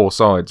all 4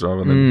 sides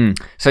rather than.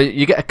 So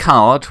you get a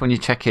card when you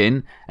check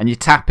in, and you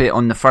tap it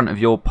on the front of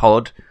your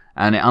pod,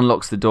 and it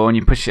unlocks the door, and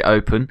you push it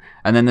open,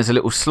 and then there's a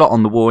little slot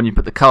on the wall, and you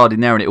put the card in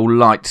there, and it all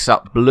lights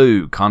up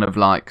blue, kind of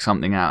like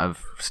something out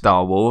of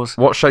Star Wars.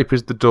 What shape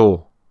is the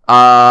door?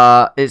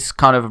 It's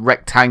kind of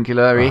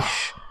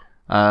rectangular-ish,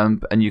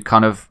 and you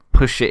kind of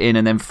push it in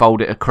and then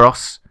fold it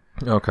across.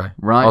 Okay.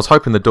 Right. I was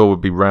hoping the door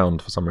would be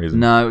round for some reason.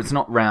 No, it's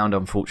not round,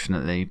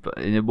 unfortunately. But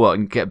you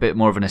can get a bit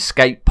more of an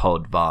escape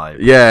pod vibe.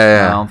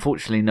 Yeah. No,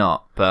 unfortunately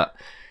not. But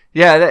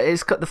yeah,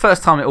 it's the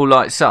first time it all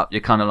lights up,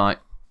 you're kind of like,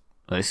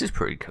 oh, this is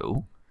pretty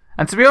cool.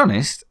 And to be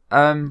honest,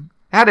 it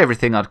had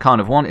everything I'd kind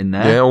of want in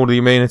there. Yeah, all the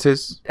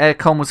amenities.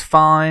 Aircon was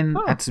fine.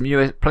 Had some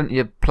plenty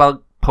of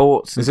plug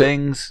ports and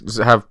things. Does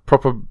it have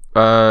proper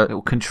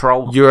little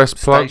control US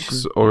station.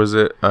 plugs, or is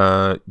it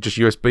just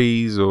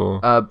USBs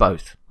or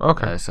both?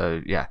 Okay.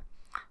 So yeah,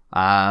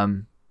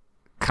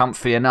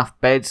 comfy enough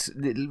beds.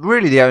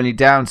 Really, the only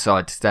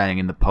downside to staying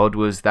in the pod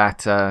was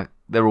that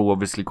they're all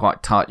obviously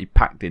quite tightly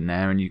packed in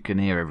there, and you can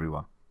hear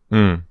everyone.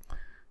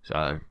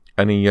 So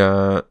any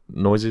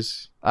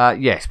noises?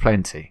 Yes,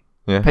 plenty.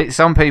 Yeah.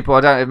 Some people,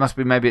 I don't. It must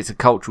be maybe it's a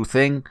cultural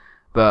thing,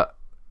 but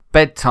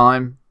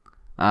bedtime.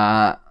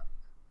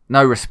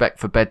 No respect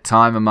for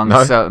bedtime among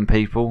certain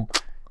people.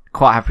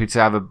 Quite happy to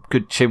have a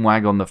good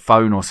chinwag on the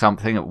phone or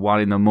something at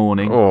 1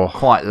 a.m,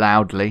 quite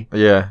loudly.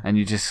 Yeah. And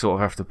you just sort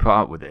of have to put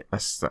up with it.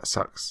 That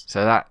sucks.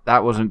 So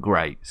that wasn't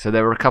great. So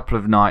there were a couple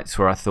of nights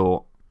where I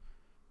thought,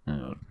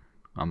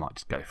 I might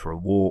just go for a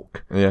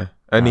walk. Yeah.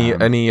 Any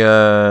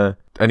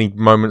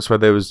moments where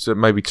there was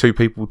maybe 2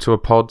 people to a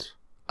pod?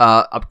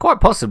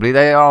 Quite possibly.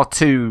 There are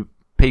 2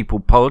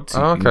 people pods you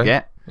can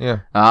get.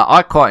 Yeah.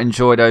 I quite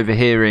enjoyed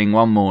overhearing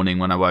one morning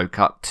when I woke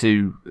up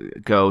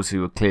 2 girls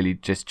who were clearly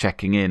just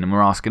checking in and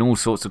were asking all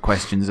sorts of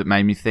questions that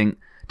made me think,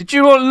 did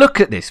you all look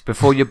at this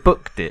before you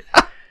booked it?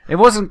 It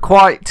wasn't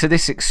quite to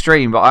this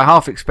extreme, but I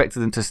half expected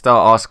them to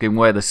start asking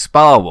where the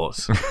spa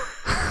was.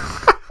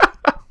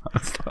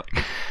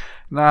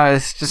 No,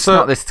 it's just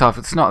not this type.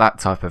 It's not that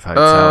type of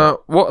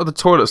hotel. What are the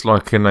toilets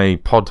like in a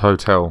pod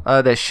hotel?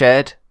 They're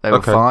shared. They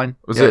were fine.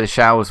 The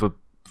showers were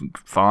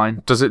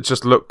fine. Does it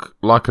just look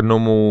like a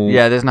normal?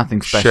 Yeah, there's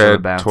nothing special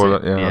about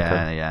toilet? it.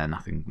 Yeah,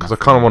 nothing. Because I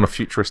kind of want a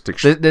futuristic.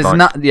 There's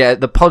not. Yeah,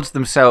 the pods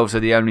themselves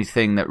are the only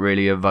thing that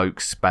really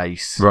evokes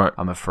space. Right.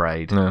 I'm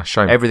afraid. Yeah,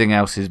 shame. Everything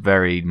else is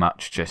very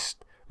much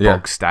just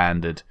bog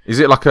standard. Is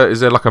there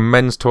like a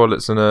men's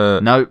toilets and a?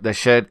 No, they're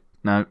shared.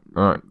 No.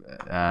 All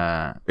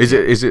right. Is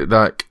it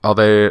like, are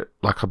there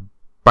like a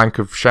bank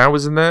of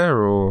showers in there,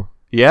 or?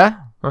 Yeah.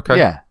 Okay.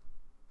 Yeah.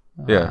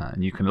 Yeah.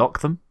 And you can lock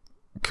them.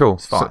 Cool.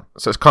 It's fine.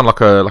 So it's kind of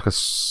like a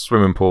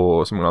swimming pool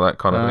or something like that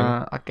kind of thing.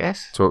 I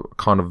guess. So a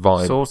kind of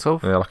vibe. Sort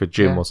of. Yeah, like a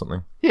gym or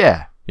something.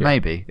 Yeah,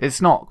 maybe.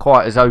 It's not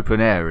quite as open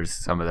air as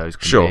some of those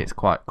can be. It's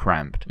quite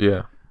cramped.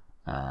 Yeah.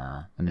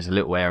 And there's a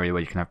little area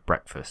where you can have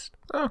breakfast.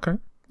 Oh, okay.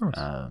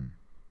 Nice.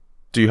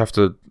 Do you have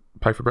to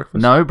pay for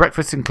breakfast? No,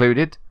 breakfast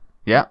included.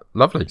 Yeah.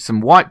 Lovely. Some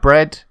white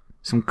bread,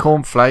 some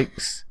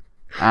cornflakes,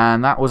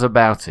 and that was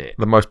about it.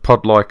 The most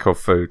pod-like of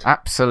food.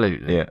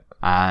 Absolutely. Yeah.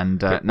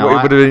 And it would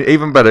have been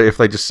even better if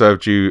they just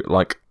served you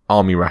like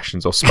army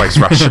rations or space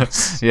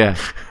rations. Yeah.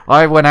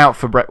 I went out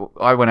for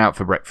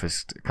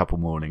breakfast a couple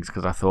mornings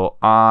because I thought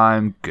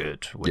I'm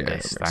good with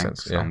this. Thanks.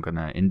 Sense, yeah. I'm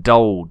gonna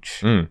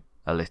indulge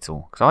a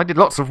little because I did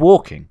lots of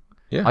walking.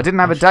 Yeah. I didn't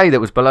have a day that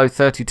was below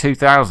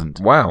 32,000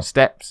 Wow.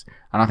 steps,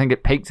 and I think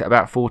it peaked at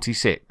about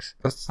 46.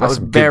 That's I was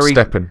some good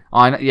stepping.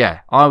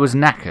 I was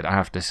knackered, I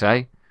have to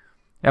say.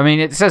 I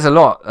mean, it says a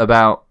lot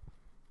about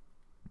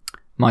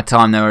my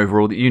time there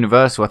overall. That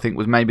Universal, I think,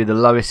 was maybe the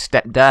lowest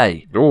step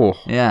day. Oh,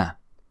 Yeah.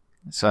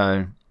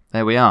 So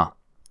there we are.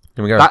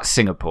 here we go. That's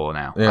Singapore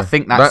now. Yeah. I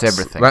think that's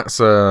everything. That's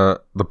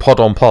the pod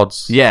on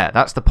pods. Yeah,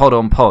 that's the pod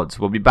on pods.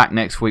 We'll be back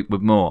next week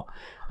with more.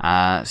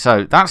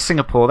 So that's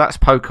Singapore, that's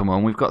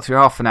Pokemon. We've got through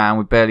half an hour and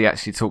we barely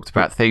actually talked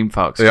about theme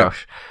parks, Yeah.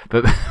 Josh.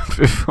 But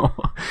before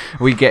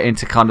we get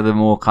into kind of the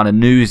more kind of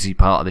newsy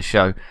part of the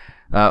show,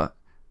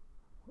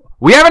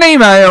 we have an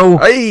email.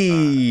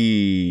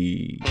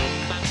 Hey!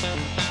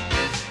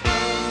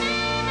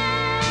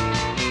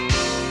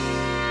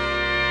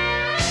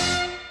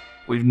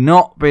 We've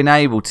not been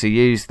able to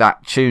use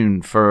that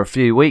tune for a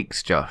few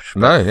weeks, Josh. But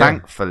No, yeah.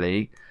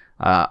 thankfully,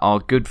 our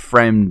good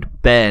friend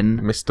Ben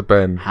Mr.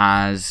 Ben.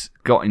 has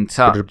got in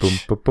touch and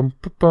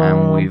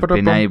we've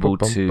been able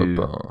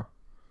to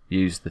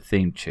use the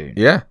theme tune.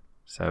 Yeah.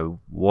 So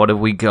what have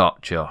we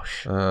got,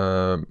 Josh?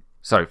 Um,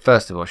 So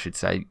first of all, I should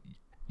say,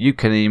 you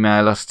can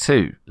email us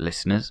too,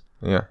 listeners.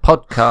 yeah.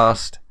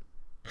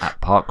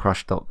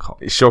 podcast@parkcrush.com.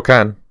 It sure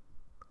can.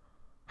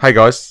 Hey,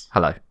 guys.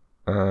 Hello.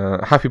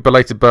 Happy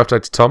belated birthday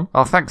to Tom.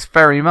 Oh, thanks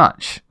very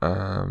much.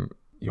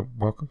 You're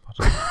welcome.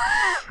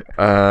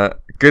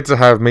 Good to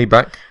have me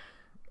back.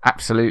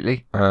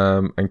 Absolutely.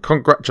 And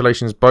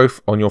congratulations both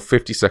on your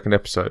 52nd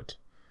episode.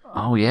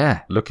 Oh,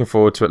 yeah. Looking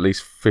forward to at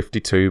least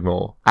 52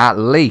 more. At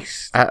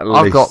least. At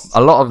I've got least.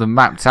 a lot of them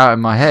mapped out in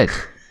my head.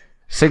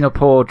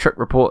 Singapore Trip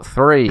Report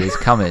 3 is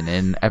coming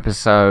in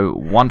episode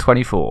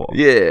 124.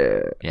 Yeah.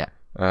 Yeah.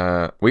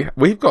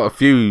 We've got a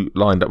few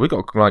lined up. We've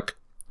got like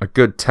a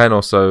good 10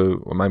 or so,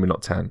 or maybe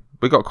not 10.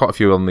 We've got quite a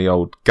few on the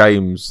old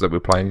games that we're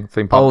playing,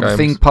 theme park Old games.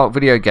 theme park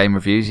video game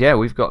reviews. Yeah,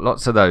 we've got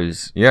lots of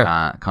those.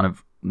 Yeah. Kind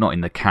of not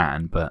in the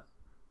can, but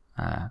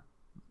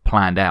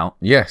planned out.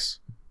 Yes.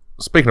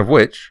 Speaking of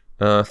which,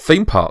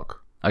 theme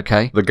park,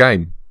 Okay. the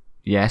game.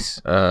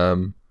 Yes.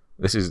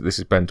 This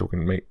is Ben talking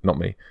to me, not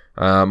me.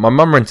 My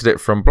mum rented it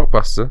from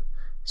Blockbuster,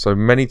 so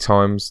many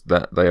times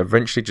that they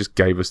eventually just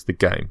gave us the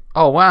game.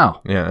 Oh,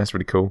 wow. Yeah, that's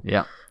really cool.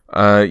 Yeah.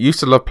 Used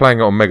to love playing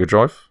it on Mega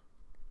Drive.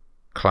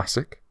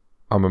 Classic.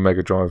 I'm a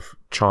Mega Drive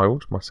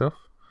child myself.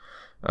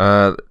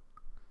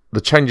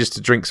 The changes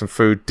to drinks and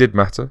food did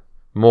matter.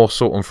 More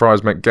salt and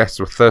fries meant guests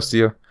were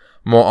thirstier.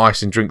 More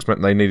ice in drinks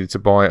meant they needed to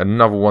buy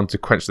another one to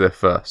quench their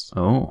thirst.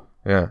 Oh.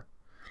 Yeah.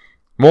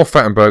 More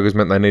fat and burgers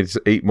meant they needed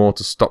to eat more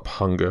to stop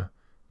hunger.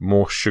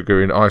 More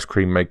sugar in ice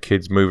cream made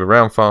kids move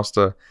around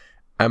faster.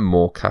 And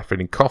more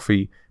caffeine in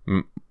coffee,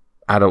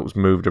 adults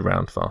moved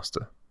around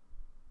faster.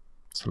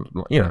 So,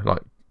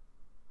 like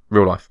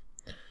real life.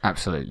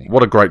 Absolutely.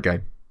 What a great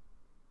game,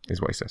 is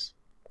what he says.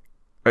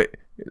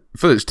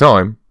 For its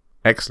time,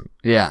 excellent.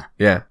 Yeah.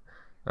 Yeah.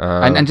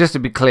 And just to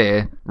be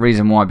clear,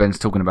 reason why Ben's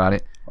talking about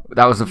it,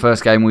 that was the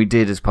first game we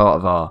did as part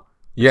of our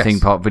Yes. theme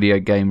park video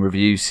game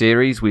review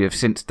series. We have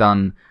since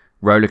done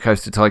Roller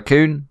Coaster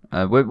Tycoon.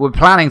 We're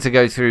planning to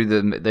go through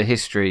the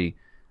history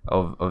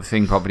of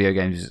theme park video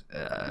games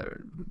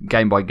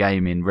game by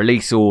game in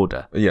release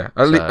order. Yeah.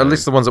 At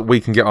least the ones that we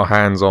can get our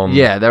hands on.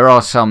 Yeah, there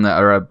are some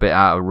that are a bit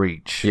out of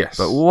reach. Yes.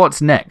 But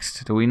what's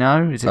next? Do we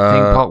know? Is it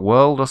Theme Park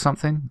World or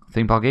something?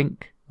 Theme Park Inc?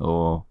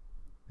 Or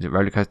is it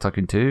Roller Coaster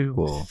Tycoon 2?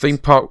 Or Theme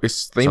Park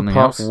is Theme Something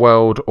Park else?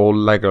 World or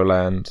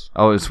Legoland.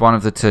 Oh, it's one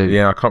of the two.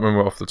 Yeah, I can't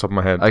remember off the top of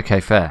my head. Okay,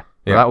 fair.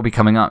 Yeah. Well, that will be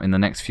coming up in the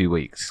next few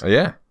weeks.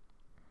 Yeah.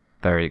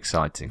 Very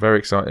exciting. Very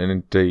exciting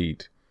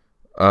indeed.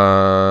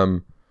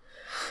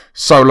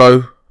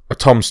 Solo, a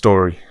Tom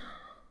story.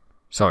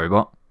 Sorry,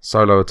 what?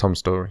 Solo, a Tom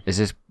story.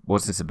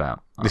 What's this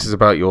about? This is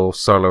about your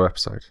solo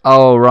episode.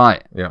 Oh,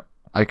 right. Yeah.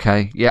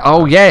 Okay. Yeah.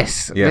 Oh,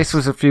 yes. Yes. This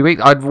was a few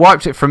weeks. I'd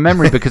wiped it from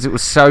memory because it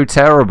was so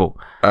terrible.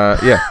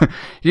 Yeah.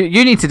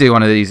 You need to do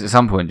one of these at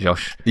some point,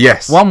 Josh.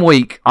 Yes. One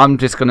week, I'm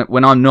just going to,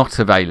 when I'm not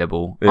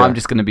available, Yeah. I'm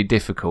just going to be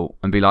difficult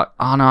and be like,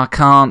 oh, no, I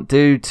can't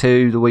do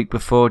 2 the week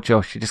before,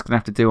 Josh. You're just going to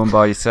have to do one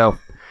by yourself.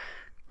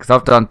 Because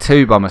I've done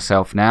 2 by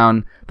myself now.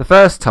 And the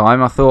first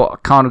time, I thought I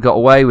kind of got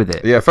away with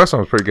it. Yeah, first one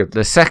was pretty good.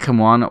 The second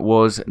one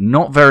was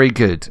not very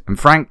good. And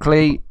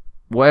frankly,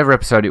 whatever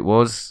episode it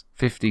was,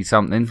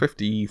 50-something.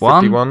 50,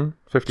 One? 51,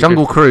 50,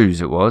 Jungle 50.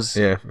 Cruise it was.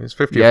 Yeah, it's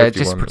 50 Yeah, or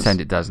 51. just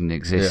pretend it doesn't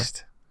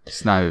exist.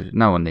 Just no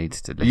one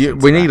needs to listen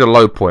We to need that. a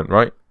low point,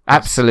 right?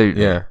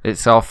 Absolutely. Yeah.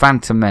 It's our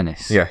Phantom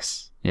Menace.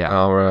 Yes. Yeah.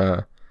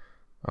 Our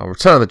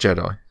Return of the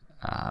Jedi.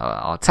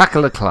 Our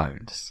Tackle the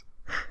Clones.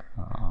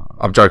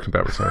 I'm joking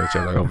about Return of the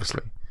Jedi,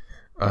 obviously.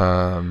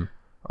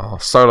 Our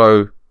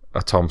Solo,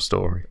 a Tom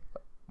story.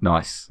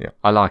 Nice. Yeah.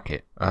 I like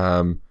it.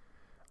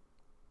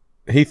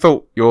 He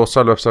thought your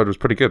solo episode was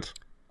pretty good.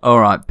 All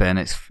right,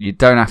 Ben. You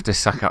don't have to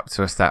suck up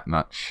to us that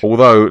much.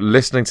 Although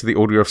listening to the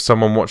audio of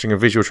someone watching a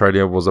visual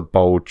trailer was a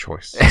bold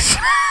choice.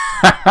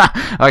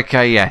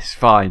 Okay, yes,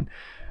 fine.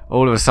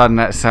 All of a sudden,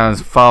 that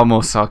sounds far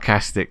more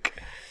sarcastic.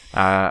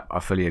 I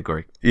fully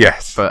agree.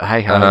 Yes. But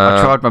hey ho,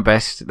 I tried my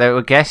best. There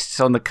were guests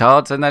on the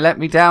cards and they let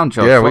me down,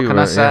 Josh. What can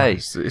I say?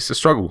 It's a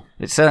struggle.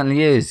 It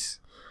certainly is.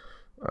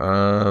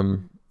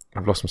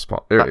 I've lost my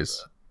spot. There it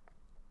is.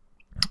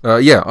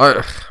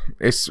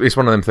 It's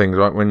one of them things,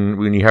 right?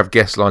 When you have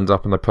guests lined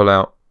up and they pull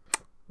out.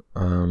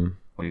 What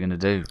are you going to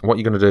do? What are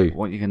you going to do?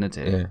 What are you going to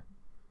do? Yeah.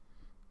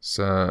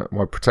 So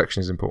why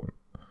protection is important.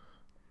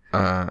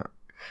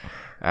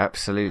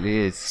 Absolutely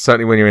is.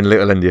 Certainly when you're in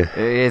Little India.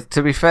 It is.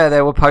 To be fair,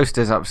 there were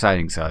posters up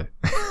saying so.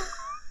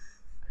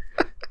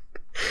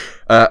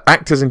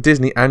 Actors in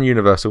Disney and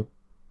Universal.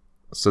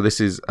 So this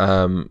is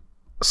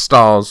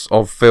stars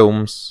of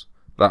films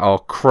that are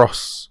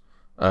cross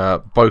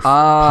both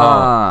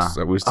parks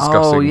that we was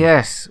discussing. Oh,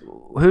 yes.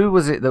 Who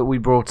was it that we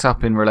brought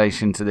up in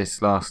relation to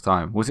this last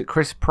time? Was it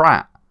Chris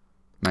Pratt?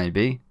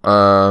 Maybe.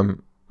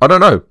 I don't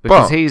know.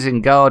 Because he's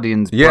in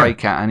Guardians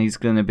Breakout and he's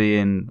going to be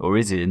in, or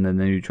is it in the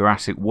new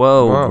Jurassic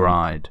World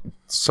ride?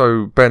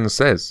 So Ben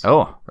says.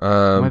 Oh.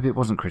 Maybe it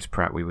wasn't Chris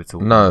Pratt we were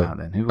talking about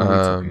then. Who were we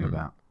talking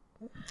about?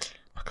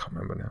 I can't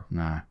remember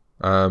now.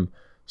 No.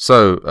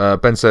 So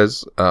Ben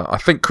says, I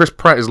think Chris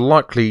Pratt is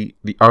likely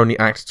the only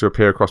actor to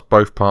appear across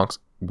both parks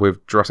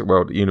with Jurassic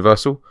World at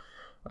Universal,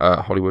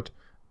 Hollywood,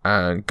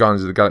 and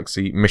Guardians of the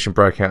Galaxy Mission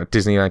Breakout at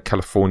Disneyland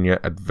California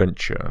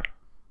Adventure.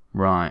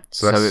 Right.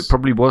 So it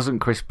probably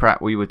wasn't Chris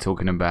Pratt we were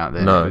talking about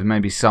then. No. It was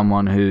maybe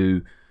someone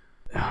who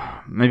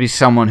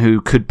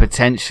could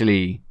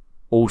potentially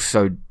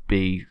also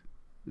be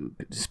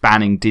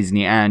spanning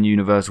Disney and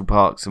Universal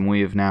parks, and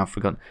we have now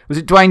forgotten. Was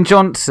it Dwayne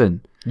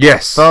Johnson?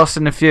 Yes. Fast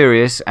and the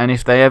Furious, and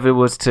if they ever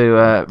was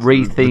to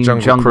re-theme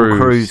Jungle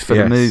Cruise for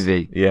the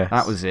movie,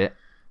 that was it.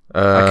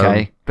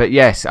 Okay. But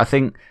yes, I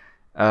think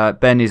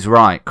Ben is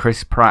right.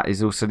 Chris Pratt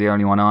is also the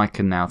only one I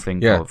can now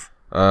think of.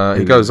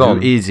 He goes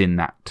on. Who is in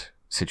that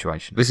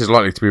situation. This is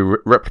likely to be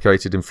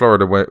replicated in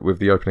Florida with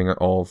the opening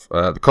of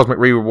the Cosmic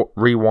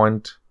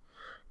Rewind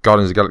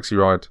Guardians of the Galaxy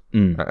ride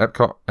at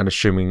Epcot, and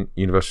assuming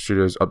Universal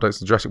Studios updates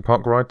the Jurassic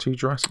Park ride to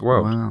Jurassic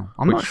World. Wow.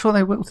 I'm not sure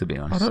they will, to be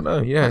honest. I don't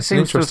know, yeah. It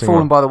seems to have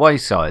fallen by the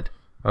wayside.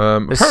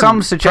 There's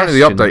some suggestion.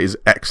 Apparently the update is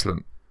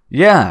excellent.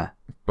 Yeah.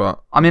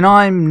 But I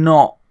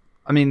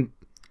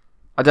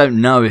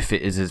don't know if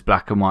it is as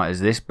black and white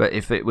as this, but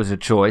if it was a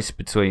choice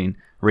between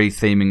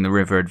re-theming the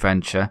River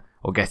Adventure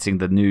or getting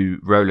the new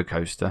roller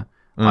coaster,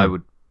 I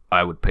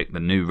would pick the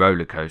new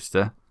roller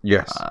coaster.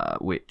 Yes.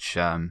 Which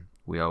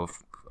we are,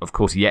 of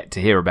course, yet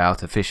to hear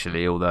about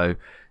officially, although it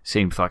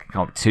seems like it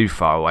can't be too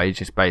far away,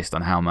 just based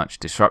on how much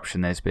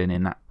disruption there's been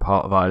in that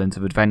part of Islands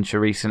of Adventure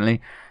recently,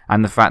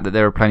 and the fact that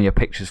there are plenty of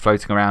pictures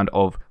floating around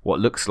of what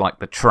looks like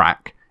the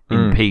track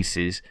in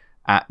pieces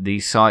at the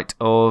site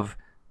of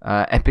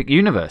Epic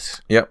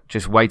Universe. Yep.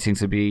 Just waiting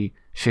to be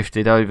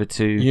shifted over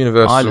to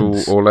Universal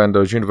Islands.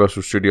 Orlando's,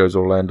 Universal Studios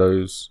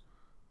Orlando's,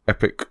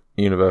 Epic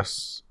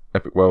Universe,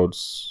 Epic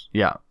Worlds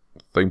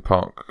theme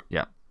park.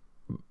 Yeah.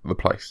 The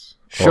place.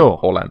 Sure.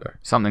 Orlando.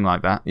 Something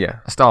like that. Yeah.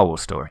 A Star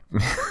Wars story.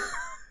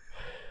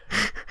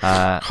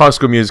 High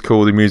School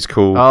Musical, the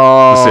musical,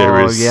 the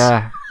series. Oh,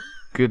 yeah.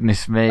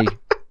 Goodness me.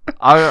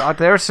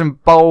 There are some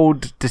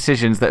bold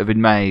decisions that have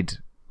been made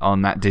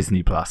on that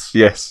Disney Plus.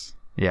 Yes.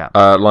 Yeah.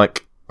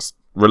 Like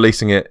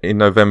releasing it in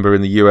November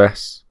in the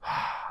US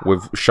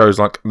with shows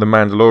like The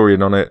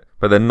Mandalorian on it,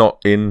 but they're not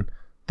in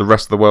the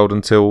rest of the world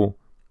until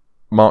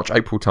March,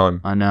 April time.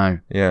 I know.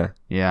 Yeah.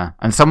 Yeah.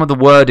 And some of the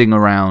wording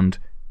around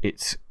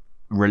its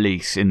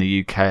release in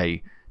the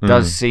UK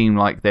does seem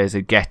like there's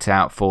a get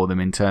out for them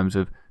in terms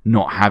of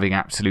not having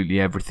absolutely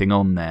everything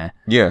on there.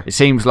 Yeah. It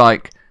seems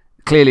like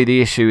clearly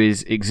the issue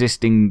is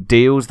existing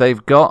deals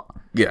they've got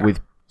with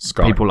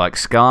Sky. people like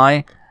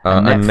Sky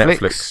and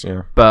Netflix.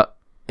 Yeah. But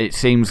it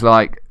seems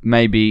like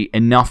maybe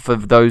enough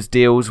of those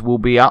deals will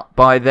be up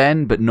by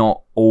then, but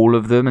not all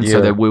of them. And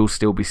so there will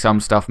still be some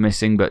stuff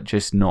missing, but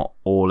just not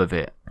all of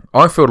it.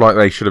 I feel like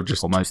they should have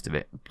just or most of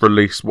it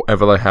released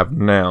whatever they have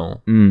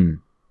now in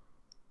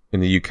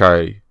the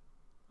UK.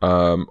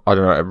 I don't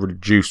know, at a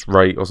reduced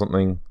rate or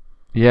something.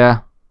 Yeah,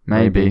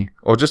 maybe.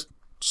 Or just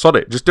sod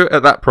it. Just do it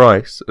at that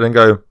price and then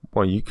go,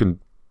 well, you can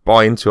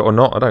buy into it or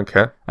not. I don't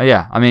care.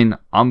 Yeah, I mean,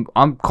 I'm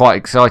quite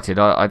excited.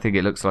 I think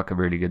it looks like a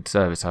really good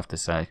service, I have to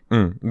say.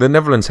 The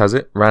Netherlands has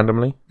it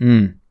randomly.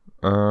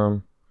 Yeah,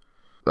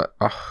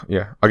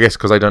 I guess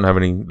because they don't have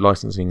any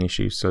licensing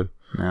issues. So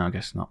no, I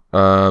guess not.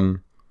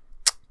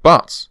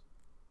 But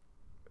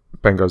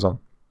Ben goes on.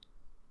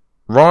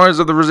 Rise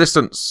of the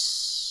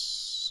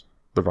Resistance,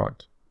 the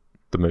ride,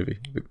 the movie.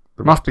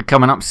 The must be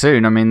coming up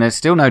soon. I mean, there's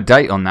still no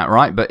date on that,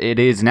 right? But it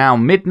is now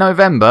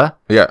mid-November.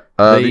 Yeah.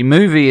 The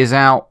movie is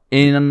out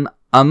in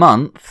a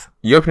month.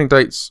 The opening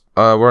dates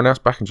were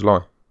announced back in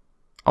July.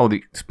 Oh,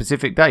 the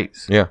specific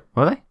dates? Yeah.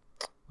 Were they?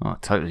 Oh, I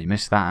totally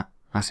missed that.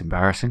 That's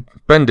embarrassing.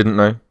 Ben didn't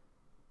know.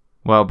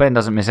 Well, Ben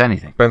doesn't miss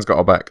anything. Ben's got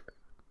our back.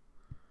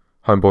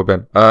 Homeboy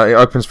Ben. It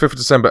opens 5th of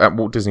December at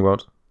Walt Disney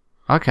World.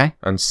 Okay.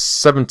 And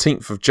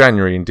 17th of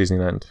January in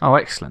Disneyland. Oh,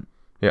 excellent.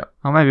 Yeah.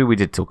 Oh, maybe we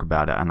did talk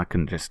about it and I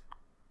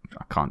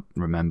can't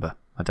remember.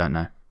 I don't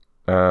know.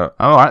 All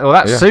right. Well,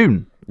 that's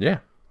soon. Yeah.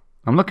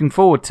 I'm looking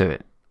forward to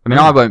it. I mean,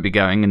 I won't be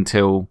going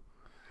until...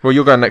 Well,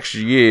 you're going next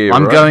year,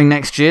 I'm going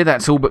next year.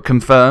 That's all but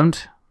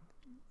confirmed.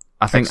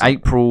 I think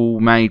April,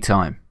 May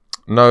time.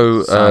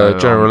 No So,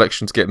 general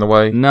elections get in the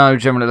way. No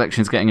general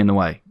elections getting in the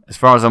way, as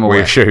far as I'm aware.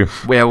 We assume.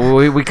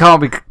 We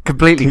can't be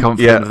completely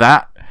confident of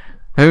that.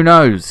 Who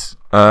knows?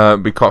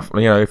 If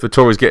the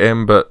Tories get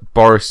in, but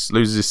Boris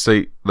loses his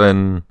seat,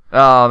 then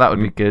Oh, that would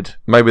be good.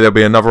 maybe there'll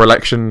be another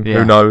election. Yeah.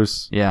 Who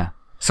knows? Yeah.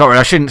 Sorry,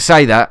 I shouldn't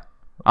say that.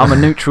 I'm a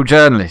neutral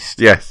journalist.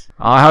 Yes.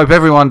 I hope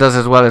everyone does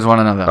as well as one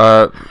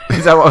another.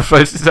 Is that what I'm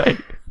supposed to say?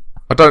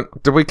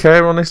 Do we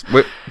care on this?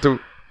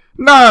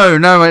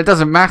 No, it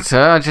doesn't matter.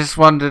 I just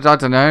wondered, I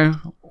don't know.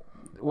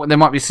 There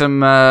might be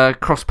some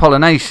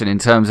cross-pollination in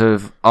terms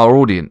of our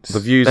audience.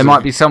 There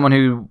might be someone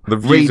who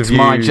reads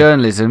my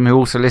journalism who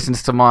also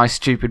listens to my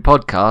stupid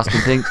podcast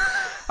and thinks,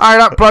 oh,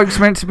 that bloke's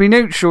meant to be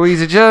neutral.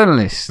 He's a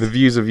journalist. The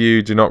views of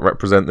you do not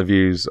represent the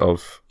views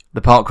of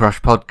the Park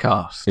Rush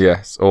podcast.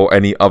 Yes, or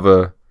any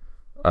other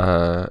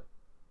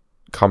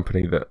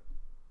company that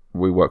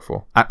we work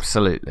for.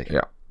 Absolutely.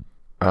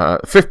 Yeah.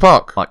 Fifth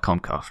Park. Like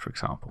Comcast, for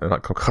example.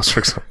 Like Comcast, for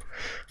example.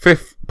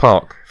 Fifth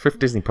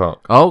Disney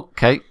Park.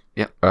 Okay.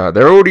 Yep.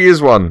 There already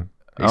is one,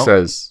 he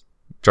says.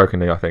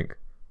 Jokingly, I think.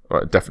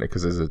 Well, definitely,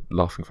 because there's a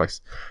laughing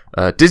face.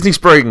 Disney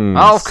Springs.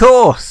 Oh, of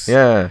course.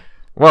 Yeah.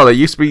 Well,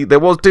 there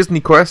was Disney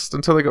Quest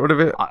until they got rid of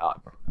it.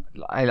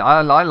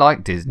 I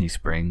like Disney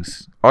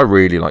Springs. I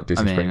really like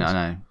Disney Springs. I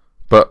know.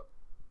 But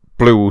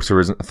Blue Water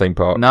isn't a theme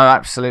park. No,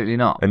 absolutely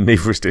not. And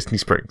neither is Disney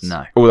Springs.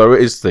 No. Although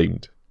it is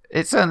themed.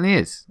 It certainly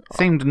is.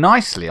 Themed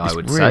nicely, I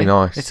would say. It's really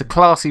nice. It's a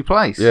classy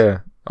place. Yeah.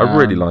 I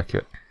really like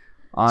it.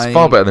 It's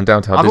far better than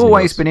Downtown Disney. I've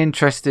always been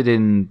interested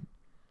in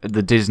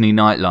the Disney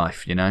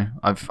nightlife, you know.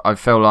 I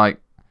feel like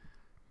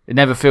it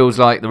never feels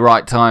like the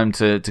right time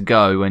to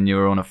go when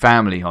you're on a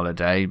family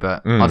holiday,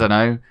 but I don't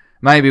know.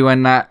 Maybe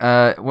when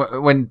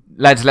when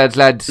lads go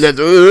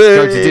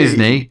to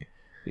Disney,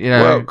 you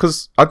know. Well,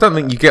 because I don't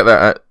think you get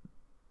that at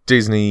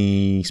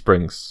Disney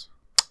Springs.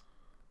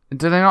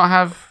 Do they not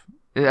have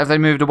they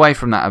moved away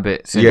from that a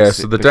bit since Yeah,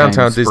 so the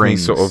Downtown Disney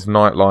Springs? sort of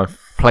nightlife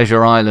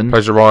Pleasure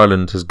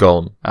Island has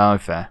gone. Oh,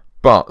 fair.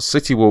 But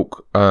City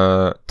Walk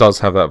does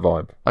have that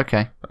vibe.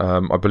 Okay.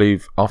 I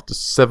believe after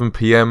 7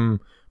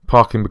 p.m.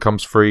 parking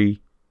becomes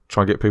free.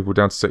 Try and get people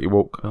down to City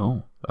Walk.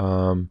 Oh.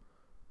 And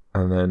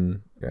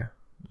then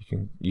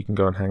you can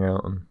go and hang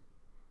out, and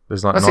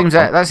there's like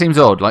that seems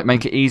odd. Like,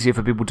 make it easier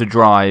for people to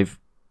drive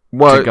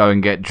to go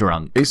and get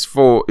drunk. It's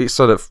so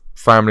that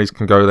families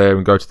can go there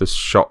and go to the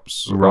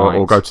shops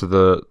or go to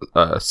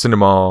the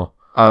cinema.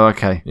 Oh,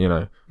 okay. You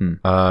know.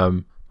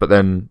 But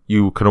then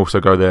you can also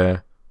go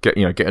there, get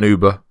an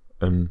Uber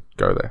and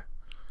go there.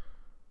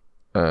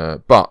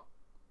 But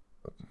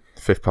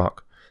Fifth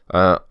Park.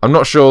 I'm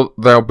not sure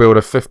they'll build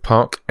a fifth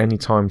park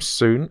anytime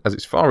soon, as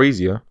it's far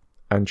easier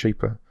and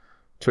cheaper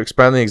to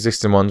expand the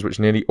existing ones, which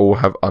nearly all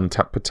have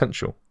untapped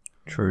potential.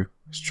 True.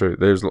 It's true.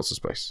 There's lots of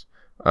space.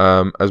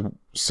 As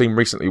seen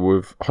recently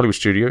with Hollywood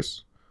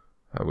Studios,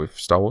 with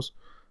Star Wars.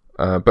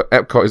 But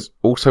Epcot is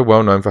also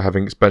well known for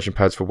having expansion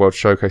pads for World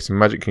Showcase, and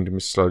Magic Kingdom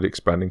is slowly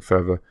expanding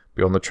further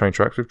beyond the train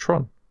tracks with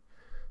Tron.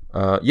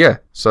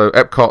 So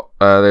Epcot,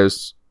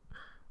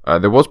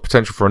 there was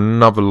potential for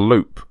another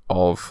loop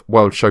of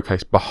World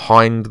Showcase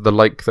behind the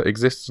lake that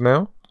exists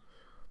now,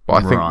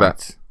 but I think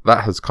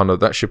that has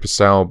that ship has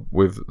sailed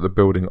with the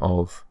building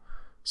of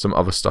some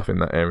other stuff in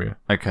that area.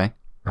 Okay.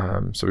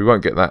 So we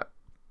won't get that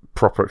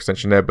proper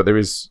extension there, but there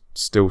is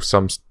still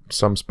some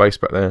space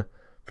back there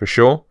for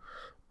sure.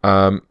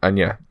 And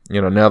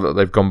now that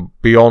they've gone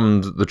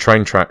beyond the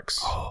train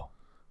tracks,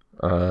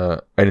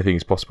 anything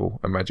is possible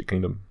at Magic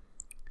Kingdom.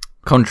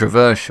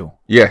 Controversial.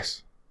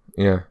 Yes.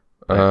 Yeah.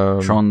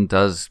 Tron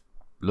does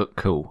look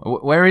cool.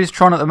 Where is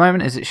Tron at the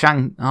moment? Is it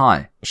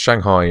Shanghai?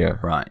 Shanghai, yeah.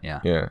 Right, yeah.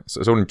 Yeah. So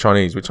it's all in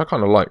Chinese, which I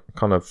kind of like.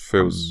 Kind of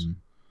feels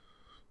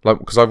like,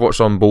 because I've watched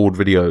on board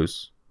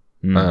videos,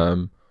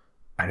 and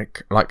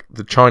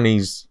the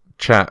Chinese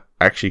chat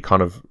actually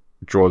kind of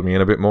draws me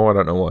in a bit more. I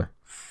don't know why.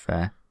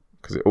 Fair.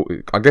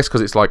 I guess because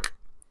it's like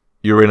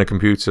you're in a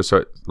computer,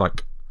 so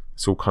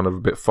it's all kind of a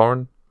bit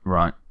foreign.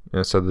 Right.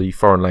 Yeah. So the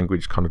foreign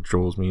language kind of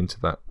draws me into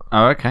that.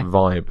 Oh, okay.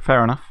 Vibe.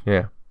 Fair enough.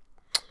 Yeah.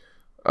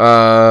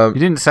 You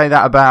didn't say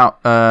that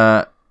about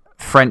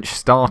French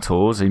Star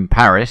Tours in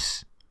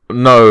Paris.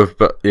 No,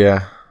 but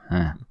yeah.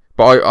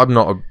 But I'm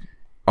not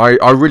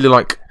I really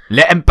like...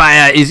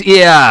 L'Empire is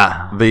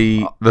here!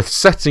 The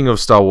setting of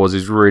Star Wars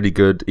is really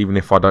good, even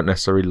if I don't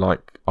necessarily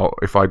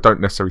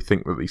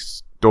think that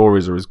these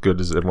stories are as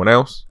good as everyone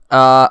else.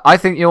 I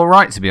think you're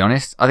right, to be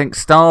honest. I think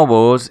Star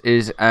Wars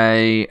is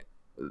a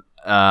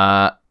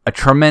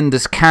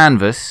tremendous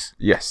canvas.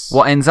 Yes.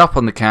 What ends up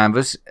on the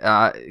canvas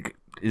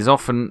is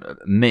often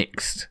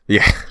mixed.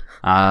 Yeah.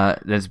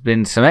 There's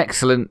been some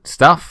excellent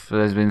stuff.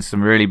 There's been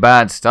some really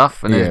bad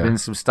stuff, and there's been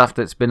some stuff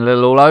that's been a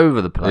little all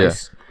over the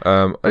place.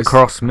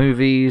 Across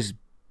movies,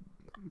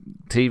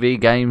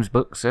 TV, games,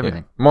 books,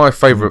 everything. Yeah. My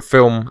favourite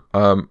film,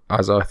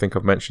 as I think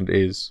I've mentioned,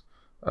 is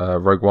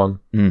Rogue One.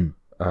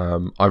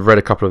 I've read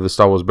a couple of the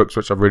Star Wars books,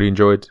 which I've really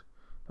enjoyed.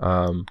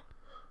 The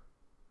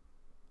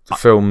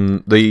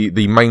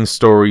main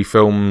story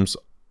films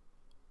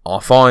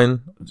are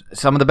fine.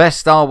 Some of the best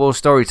Star Wars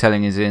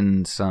storytelling is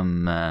in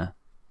some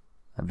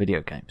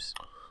video games.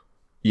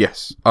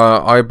 Yes.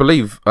 I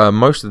believe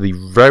most of the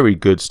very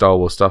good Star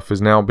Wars stuff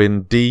has now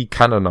been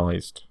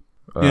decanonized.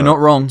 You're not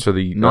wrong. To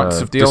the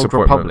Knights of the Old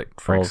disappointment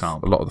Republic, for of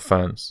example. a lot of the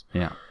fans.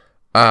 Yeah.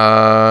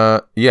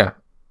 Yeah.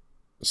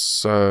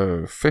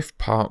 So fifth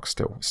park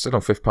still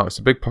on fifth park. It's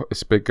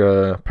a big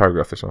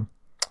paragraph. This one.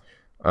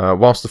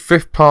 Whilst the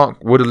fifth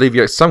park would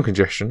alleviate some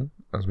congestion,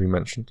 as we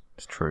mentioned,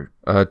 It's true.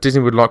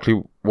 Disney would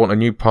likely want a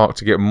new park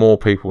to get more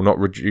people, not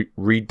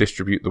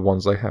redistribute the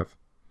ones they have.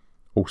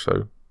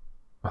 Also,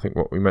 I think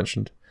what we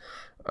mentioned.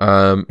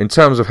 In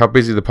terms of how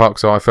busy the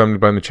parks are, I firmly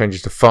blame the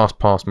changes to Fast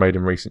Pass made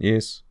in recent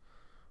years.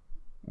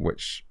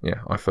 Which,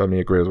 yeah, I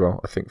firmly agree as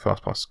well. I think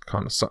Fast Pass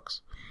kind of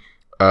sucks.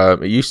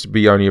 It used to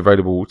be only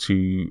available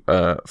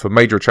for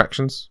major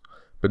attractions,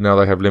 but now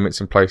they have limits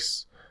in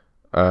place.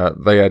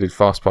 They added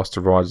Fast Pass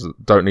to rides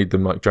that don't need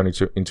them, like Journey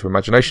into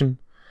Imagination.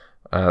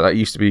 That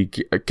used to be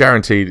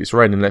guaranteed. It's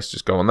raining, let's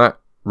just go on that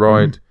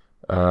ride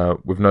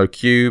with no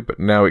queue, but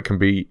now it can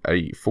be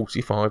a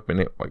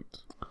 45-minute wait.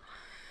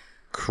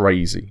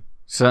 Crazy.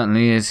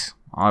 Certainly is.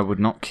 I would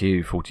not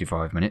queue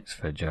 45 minutes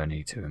for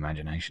Journey to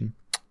Imagination.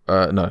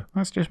 No.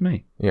 That's just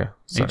me. Yeah.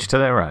 So, Each to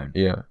their own.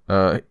 yeah.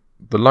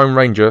 The Lone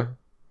Ranger,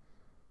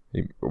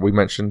 we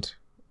mentioned,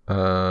 he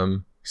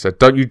said,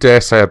 "Don't you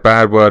dare say a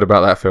bad word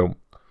about that film."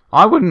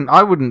 I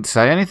wouldn't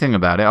say anything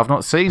about it. I've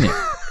not seen it.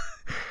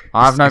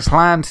 I have no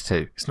plans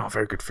to. It's not a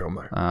very good film,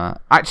 though.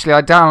 Actually,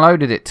 I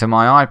downloaded it to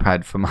my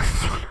iPad for my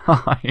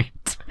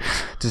flight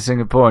to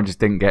Singapore and just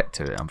didn't get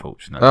to it,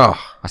 unfortunately. Oh.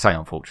 I say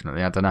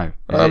unfortunately, I don't know.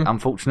 Is it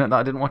unfortunate that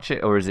I didn't watch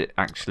it, or is it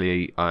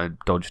actually I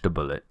dodged a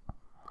bullet?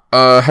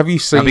 Have you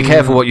seen... Now be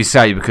careful what you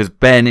say, because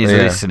Ben is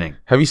listening.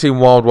 Have you seen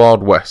Wild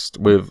Wild West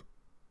with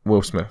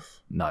Will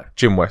Smith? No.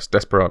 Jim West,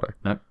 Desperado?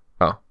 No.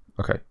 Oh,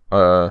 okay.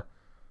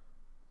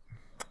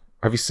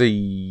 Have you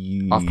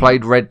seen... I've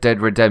played Red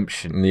Dead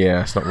Redemption.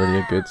 Yeah, it's not really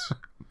a good...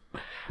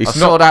 I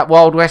saw that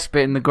Wild West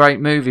bit in the Great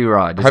Movie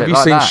Ride. Have you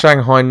seen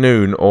Shanghai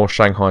Noon or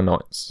Shanghai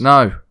Nights?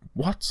 No.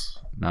 What?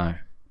 No.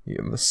 Yeah,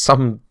 there's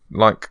some,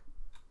 like...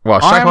 Well,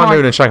 Shanghai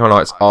Noon and Shanghai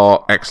Nights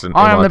are excellent,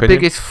 in my opinion.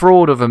 Biggest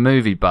fraud of a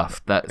movie buff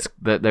that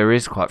there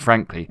is, quite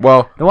frankly.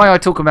 Well... The way I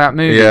talk about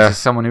movies is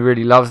someone who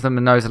really loves them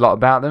and knows a lot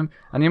about them,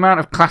 and the amount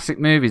of classic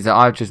movies that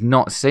I've just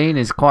not seen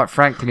is quite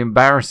frankly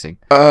embarrassing.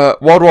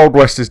 Wild Wild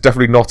West is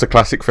definitely not a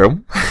classic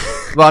film.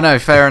 Well, no,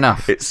 fair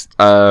enough. It's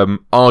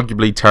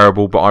arguably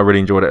terrible, but I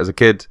really enjoyed it as a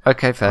kid.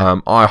 Okay,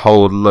 fair. I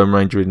hold Lone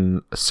Ranger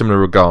in a similar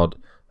regard.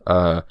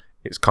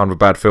 It's kind of a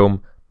bad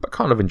film, but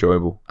kind of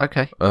enjoyable.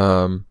 Okay.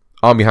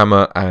 Armie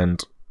Hammer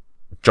and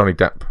Johnny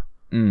Depp.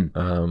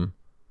 Mm.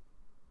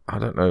 I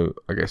don't know.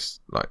 I guess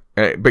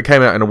it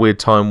came out in a weird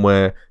time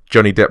where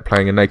Johnny Depp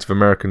playing a Native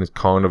American is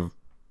kind of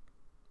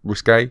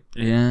risque.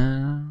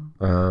 Yeah.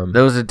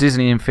 There was a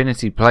Disney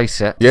Infinity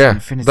playset. Yeah.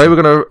 Infinity. They were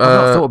gonna. I've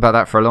not thought about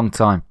that for a long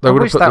time. They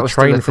would have put the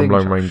train from thing,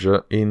 Lone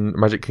Ranger in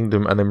Magic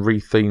Kingdom and then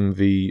retheme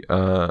the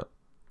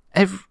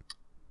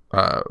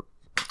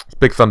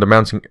Big Thunder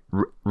Mountain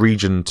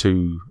region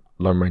to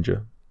Lone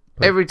Ranger.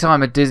 Every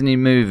time a Disney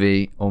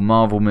movie or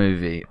Marvel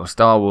movie or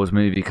Star Wars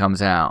movie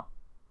comes out,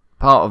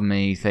 part of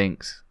me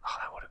thinks, "Oh,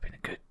 that would have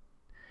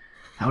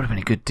been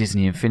a good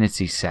Disney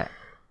Infinity set."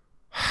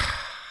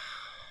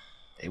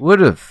 It would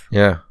have.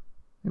 Yeah.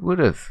 It would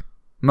have.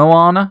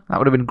 Moana, that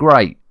would have been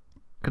great.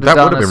 That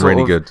would have been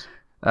really good.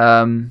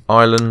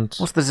 Island.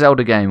 What's the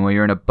Zelda game where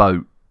you're in a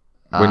boat?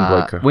 Wind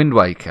Waker. Wind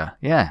Waker,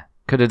 yeah.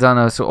 Could have done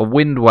a sort of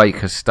Wind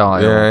Waker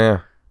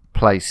style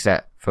play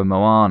set for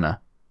Moana.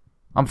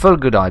 I'm full of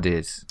good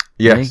ideas.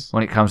 Yes.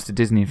 When it comes to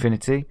Disney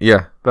Infinity.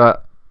 Yeah.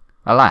 But,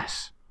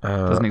 alas,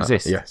 doesn't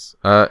exist. Yes.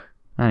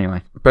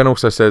 Anyway. Ben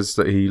also says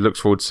that he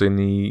looks forward to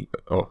seeing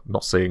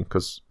not seeing,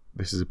 because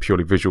this is a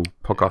purely visual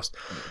podcast.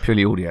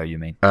 Purely audio, you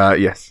mean?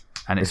 Yes.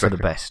 And it's for the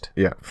best.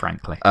 Yeah.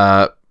 Frankly.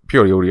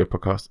 Purely audio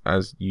podcast,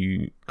 as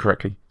you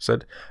correctly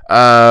said.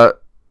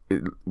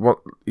 What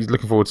he's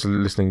looking forward to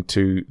listening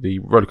to the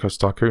Rollercoaster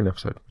Tycoon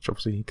episode, which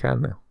obviously he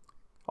can now.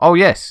 Oh,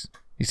 yes.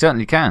 He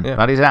certainly can. Yeah.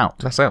 That is out.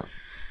 That's out.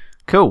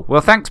 Cool.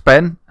 Well, thanks,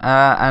 Ben.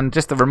 And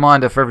just a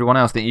reminder for everyone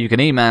else that you can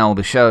email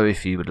the show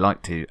if you would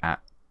like to at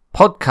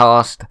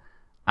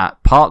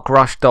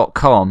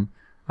podcast@parkrush.com.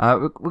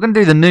 We're going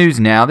to do the news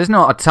now. There's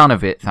not a ton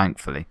of it,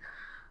 thankfully.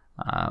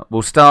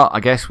 We'll start,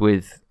 I guess,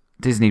 with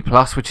Disney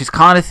Plus, which is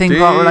kind of theme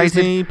park related.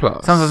 Disney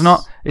Plus. Sometimes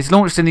not. It's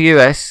launched in the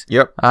US.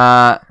 Yep.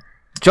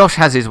 Josh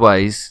has his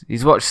ways.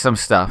 He's watched some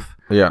stuff.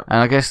 Yeah. And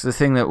I guess the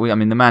thing that The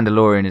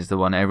Mandalorian is the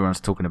one everyone's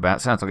talking about.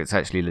 Sounds like it's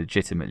actually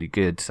legitimately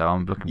good, so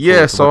I'm looking forward to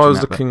watching so I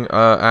was looking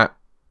at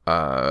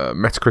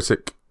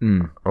Metacritic,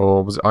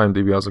 or was it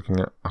IMDb I was looking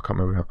at? I can't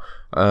remember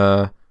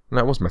now. No,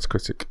 it was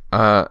Metacritic.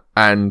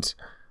 And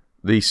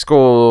the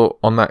score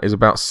on that is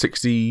about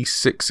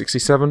 66,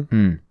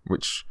 67,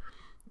 which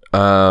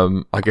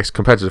I guess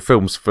compared to the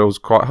films feels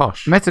quite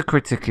harsh.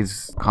 Metacritic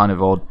is kind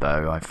of odd,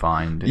 though, I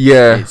find.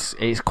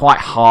 It's quite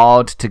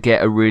hard to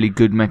get a really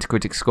good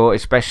Metacritic score,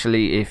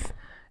 especially if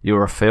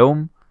you're a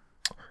film.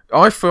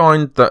 I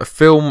find that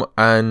film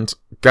and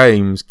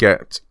games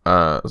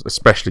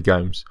especially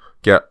games,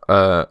 get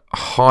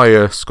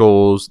higher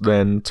scores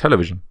than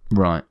television.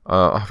 Right.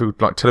 I feel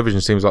like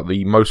television seems like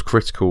the most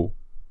critical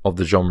of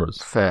the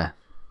genres. Fair.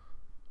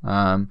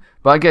 But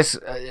I guess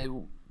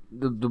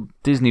the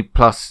Disney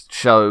Plus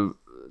show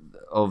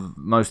of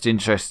most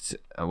interest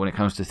when it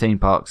comes to theme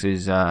parks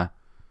is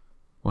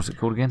what's it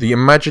called again? The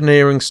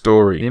Imagineering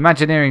Story. The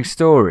Imagineering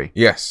Story.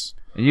 Yes.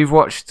 You've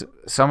watched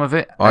some of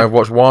it? I have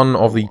watched one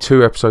of the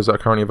 2 episodes that are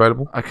currently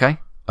available. Okay.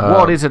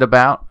 What is it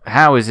about?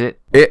 How is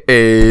it? It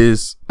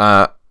is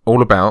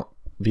all about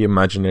the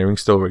Imagineering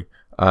Story.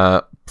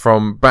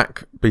 From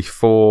back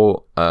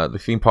before the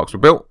theme parks were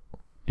built.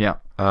 Yeah.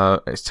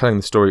 It's telling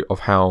the story of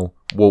how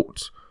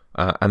Walt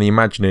and the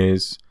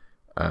Imagineers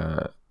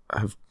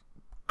have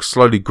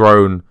slowly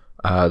grown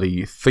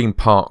the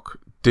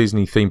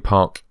Disney theme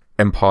park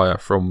empire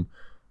from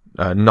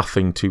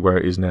nothing to where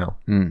it is now.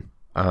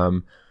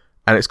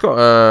 And it's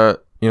got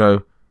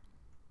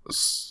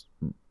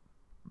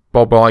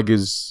Bob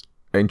Iger's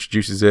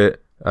introduces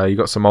it. You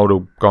got some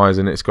older guys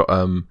in it. It's got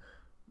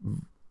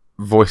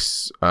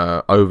voice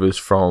overs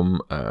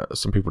from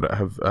some people that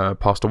have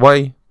passed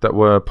away that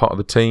were part of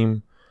the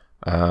team.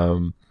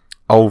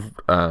 Old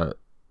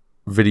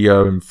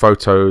video and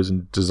photos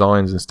and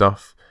designs and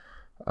stuff.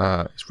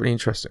 It's really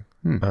interesting.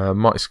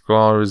 Mike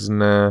Sklar is in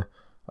there.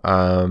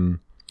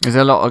 Is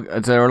there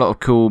a lot of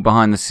cool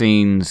behind the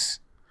scenes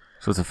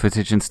sort of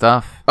footage and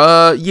stuff?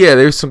 Yeah,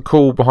 there's some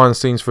cool behind the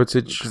scenes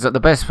footage. Because the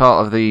best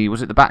part of the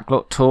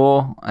backlot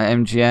tour at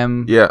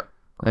MGM? Yeah.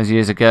 Those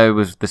years ago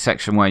was the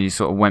section where you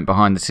sort of went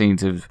behind the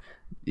scenes of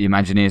the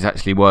Imagineers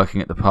actually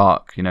working at the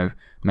park,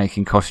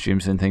 making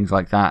costumes and things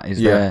like that. Is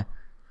there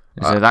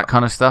that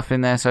kind of stuff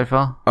in there so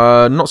far?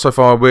 Not so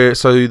far.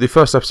 So the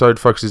first episode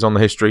focuses on the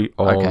history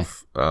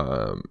of,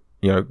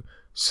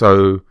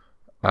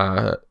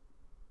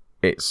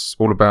 it's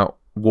all about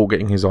Walt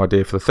getting his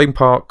idea for the theme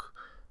park,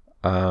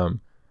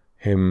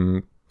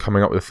 him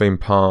coming up with a theme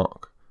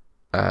park,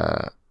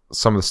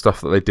 some of the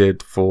stuff that they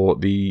did for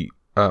the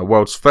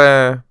World's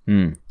Fair,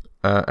 and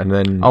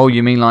then... Oh,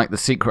 you mean like the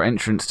secret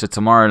entrance to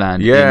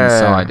Tomorrowland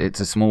inside It's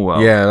a Small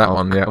World? Yeah, that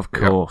one, yeah. Of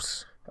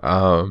course.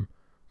 Yeah.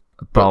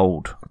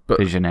 Bold,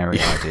 visionary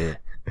idea.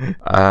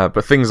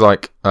 But things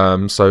like,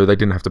 so they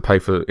didn't have to pay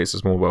for It's a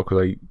Small World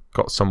because they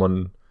got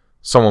someone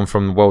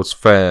from the World's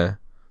Fair...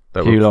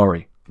 Hugh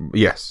Laurie.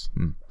 Yes.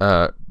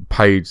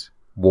 Paid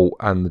Walt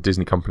and the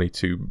Disney company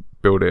to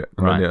build it.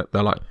 And then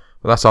they're like,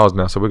 well, that's ours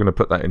now, so we're going to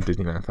put that in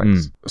Disneyland,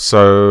 thanks.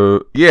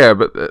 So, yeah,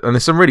 and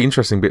there's some really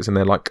interesting bits in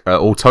there, like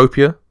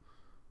Autopia,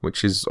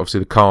 which is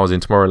obviously the cars in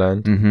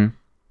Tomorrowland.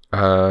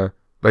 Mm-hmm.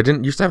 They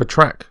didn't used to have a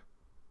track.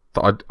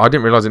 I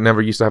didn't realise it never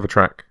used to have a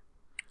track.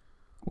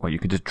 Well, you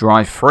could just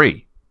drive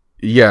free.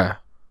 Yeah.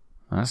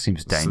 That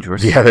seems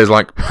dangerous. Yeah, there's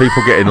like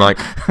people getting like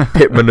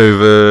pit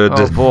maneuvered.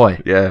 Oh boy.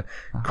 Yeah.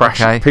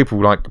 Crashing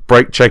people, like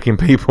brake checking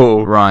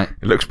people. Right.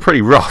 It looks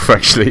pretty rough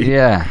actually.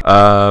 Yeah.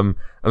 And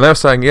they were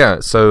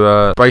saying,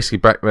 so basically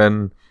back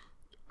then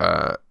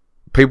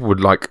people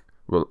would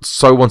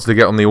so wanted to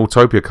get on the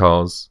Autopia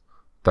cars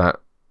that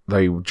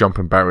they would jump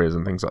in barriers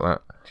and things like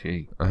that.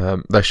 Gee.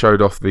 They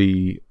showed off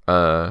the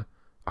I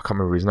can't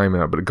remember his name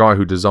now, but the guy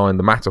who designed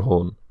the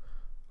Matterhorn,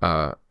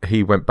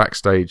 he went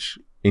backstage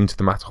into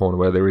the Matterhorn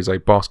where there is a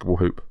basketball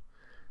hoop.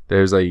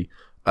 There's a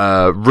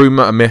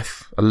rumour, a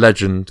myth, a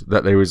legend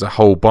that there is a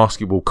whole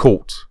basketball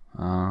court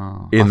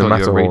in the Matterhorn.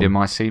 You were reading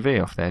my CV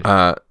off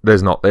there.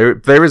 There's not.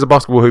 There is a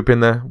basketball hoop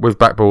in there with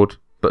backboard,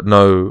 but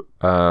no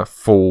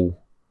full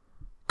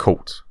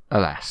court.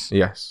 Alas.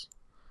 Yes.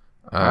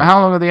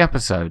 How long are the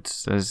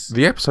episodes?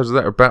 The episodes of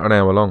that are about an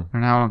hour long.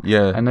 An hour long?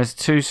 Yeah. And there's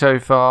 2 so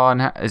far.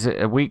 And is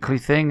it a weekly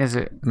thing? Is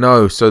it?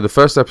 No. So the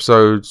first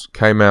episode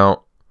came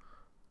out.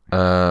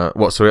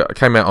 So it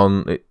came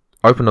out it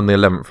opened on the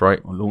 11th,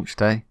 right? On launch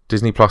day.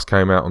 Disney Plus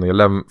came out on the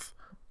 11th.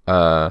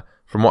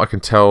 From what I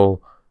can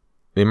tell,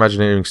 the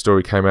Imagineering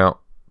Story came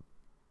out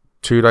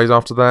 2 days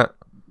after that.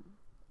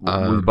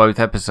 With both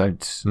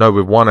episodes? No,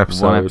 with one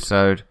episode. One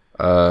episode.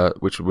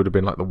 Which would have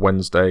been like the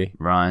Wednesday.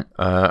 Right.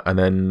 And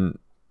then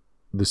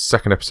the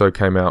second episode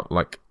came out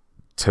like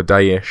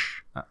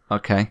today-ish.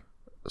 Okay.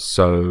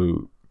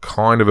 So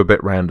kind of a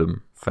bit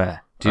random.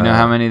 Fair. Do you know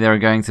how many there are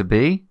going to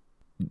be?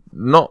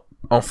 Not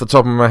off the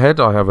top of my head.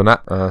 I have an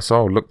app, so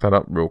I'll look that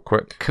up real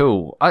quick.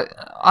 Cool.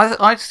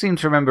 I seem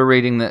to remember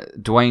reading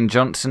that Dwayne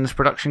Johnson's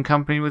production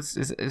company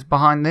is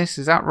behind this.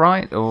 Is that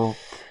right? Or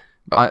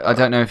I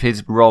don't know if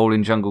his role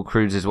in Jungle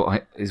Cruise is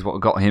what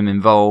got him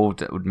involved.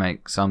 That would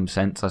make some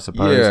sense, I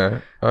suppose. Yeah.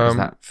 Because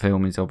that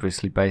film is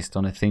obviously based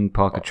on a theme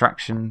park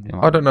attraction.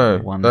 I don't know.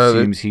 One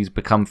assumes he's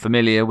become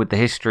familiar with the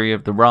history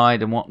of the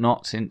ride and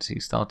whatnot since he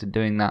started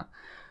doing that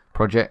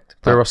project.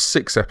 There are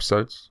 6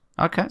 episodes.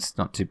 Okay, it's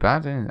not too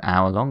bad. An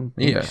hour long.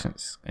 Yeah.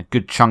 It's a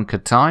good chunk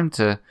of time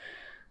to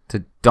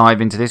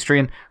dive into the history,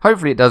 and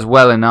hopefully it does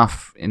well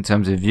enough in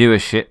terms of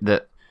viewership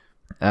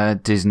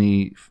that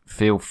Disney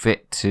feel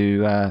fit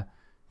to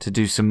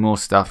do some more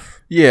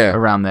stuff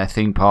around their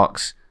theme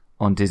parks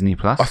on Disney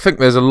Plus. I think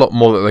there's a lot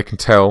more that they can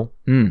tell.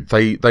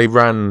 They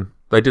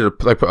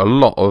put a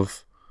lot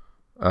of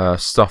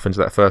stuff into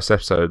that first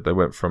episode. They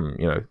went from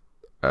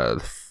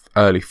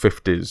early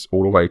 50s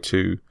all the way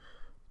to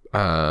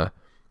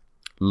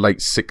late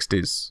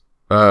 60s.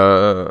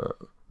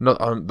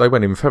 They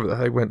went even further.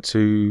 They went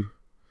to,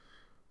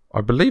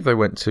 I believe they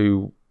went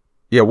to,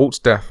 Walt's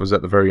death was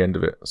at the very end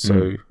of it.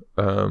 So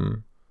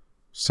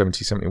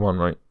 70, 71,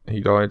 right?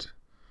 He died.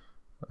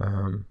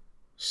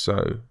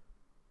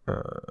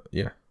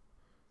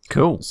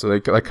 Cool. So they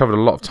covered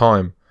a lot of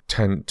time.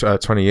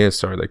 20 years,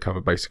 sorry, they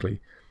covered basically.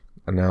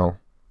 And now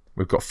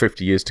we've got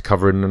 50 years to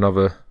cover in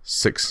another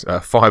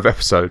 5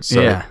 episodes.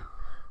 So,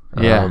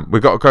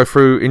 we've got to go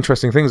through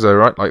interesting things though,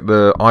 right? Like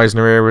the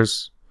Eisner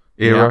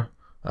era,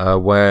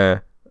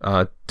 where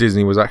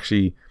Disney was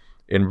actually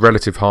in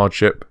relative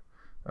hardship,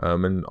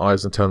 and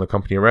Eisner turned the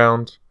company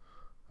around,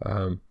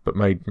 but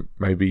made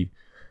maybe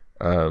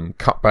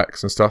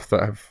cutbacks and stuff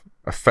that have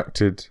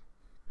affected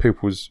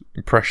people's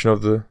impression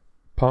of the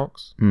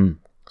parks. So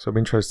I'm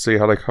interested to see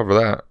how they cover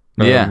that.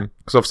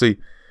 Because obviously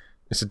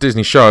it's a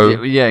Disney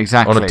show. Yeah,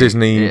 exactly. On a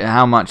Disney.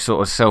 How much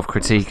sort of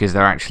self-critique is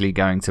there actually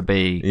going to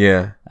be?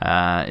 Yeah.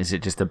 Is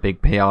it just a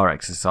big PR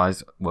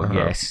exercise? Well,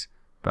 yes.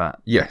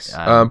 But yes.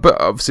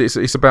 But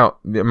obviously it's about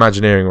the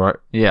Imagineering, right?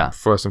 Yeah.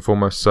 First and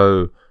foremost.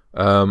 So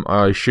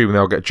I assume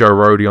they'll get Joe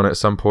Roddy on it at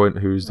some point,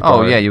 who's the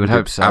guy you would who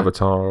hope did so.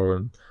 Avatar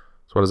and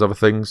as well as other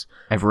things.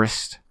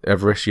 Everest,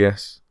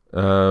 yes.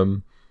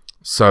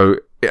 So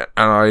yeah,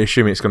 and I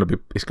assume it's going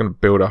to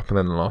build up, and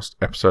then the last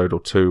episode or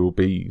 2 will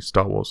be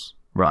Star Wars,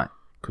 right?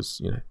 Because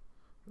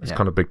it's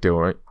kind of a big deal,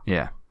 right?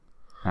 Yeah,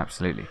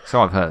 absolutely.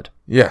 So I've heard.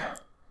 Yeah.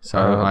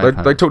 So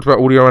they talked about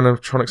audio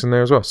animatronics in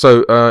there as well.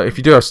 So if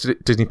you do have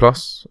Disney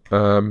Plus,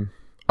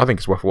 I think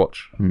it's worth a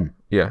watch.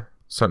 Yeah,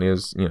 certainly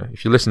is.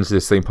 If you listen to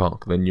this theme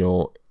park, then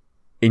you're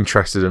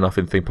interested enough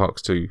in theme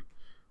parks to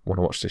want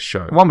to watch this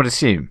show. One would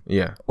assume.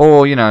 Yeah.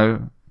 Or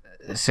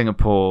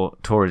Singapore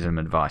tourism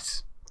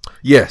advice.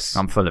 Yes.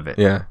 I'm full of it.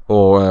 Yeah.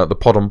 Or the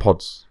Pod on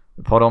Pods.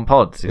 The Pod on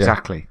Pods,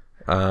 exactly.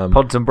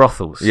 Pods and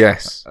Brothels.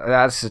 Yes.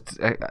 That's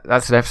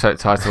an episode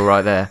title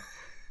right there.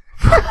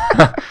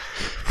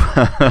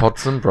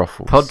 Pods and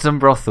Brothels. Pods and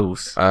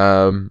Brothels.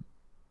 The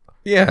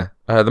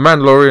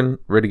Mandalorian,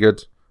 really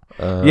good.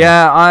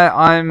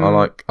 I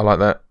like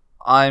that.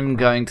 I'm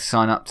going to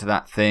sign up to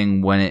that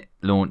thing when it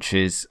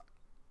launches.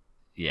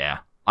 Yeah.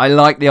 I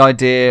like the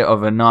idea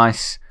of a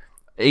nice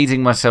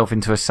easing myself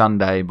into a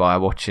Sunday by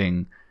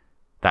watching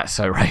That's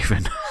So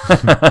Raven.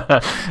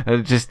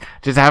 just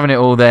having it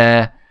all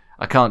there,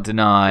 I can't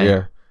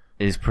deny,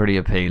 is pretty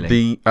appealing.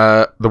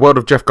 The world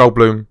of Jeff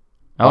Goldblum.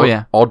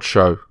 Odd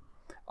show.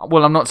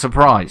 Well, I'm not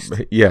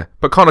surprised. Yeah,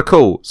 but kind of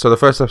cool. So the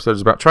first episode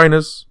is about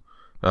trainers.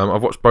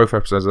 I've watched both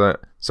episodes of that.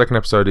 Second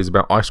episode is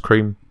about ice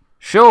cream.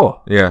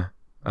 Sure. Yeah.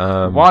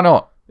 Why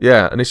not?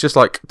 Yeah, and it's just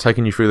like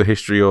taking you through the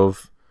history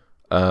of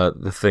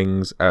the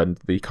things and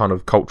the kind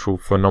of cultural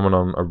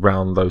phenomenon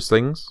around those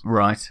things.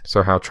 Right.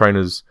 So how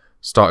trainers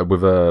started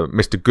with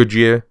Mr.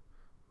 Goodyear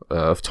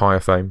of tire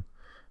fame,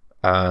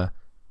 and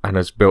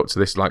has built to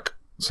this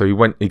so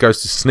he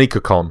goes to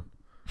SneakerCon,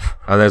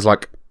 and there's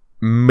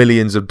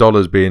millions of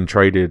dollars being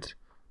traded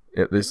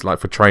at this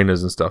for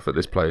trainers and stuff at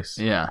this place.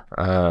 Yeah.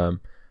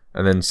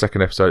 And then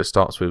second episode it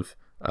starts with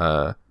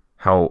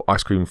how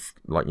ice cream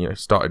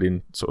started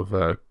in sort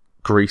of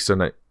Greece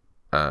and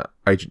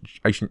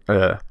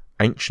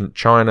ancient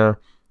China,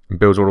 and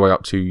builds all the way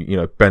up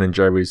to Ben and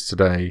Jerry's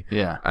today.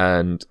 Yeah.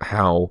 And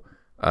how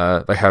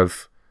they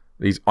have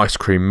these ice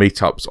cream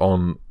meetups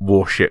on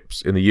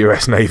warships in the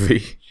US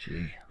Navy.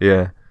 Gee.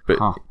 Yeah, but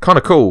kind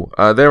of cool.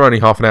 They're only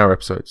half-an-hour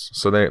episodes,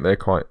 so they're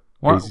quite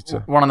easy to.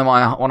 One of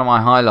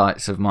my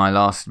highlights of my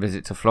last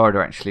visit to Florida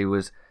actually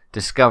was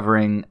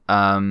discovering.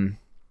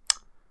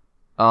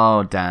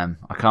 Oh damn!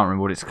 I can't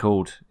remember what it's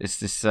called. It's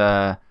this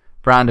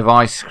brand of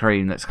ice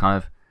cream that's kind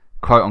of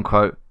quote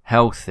unquote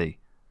healthy.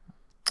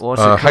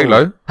 What's it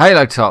called?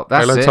 Halo Top.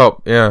 That's Halo it.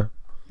 Top. Yeah.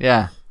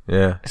 Yeah.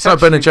 Yeah. It's not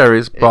Ben and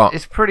Jerry's, but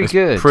it's pretty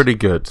good. Pretty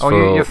good.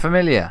 Oh, you're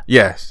familiar?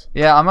 Yes.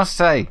 Yeah, I must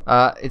say,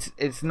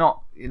 it's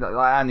not in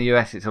the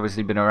US. It's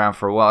obviously been around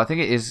for a while. I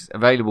think it is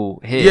available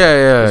here.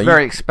 Yeah. It's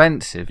very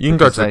expensive. You can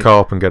go to the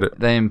co-op and get it.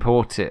 They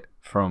import it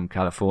from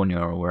California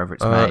or wherever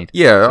it's made.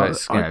 Yeah, so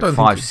it's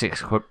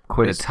 5-6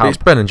 quid a tub. It's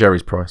Ben and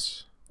Jerry's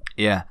price.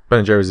 Yeah. Ben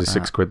and Jerry's is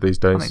 £6 these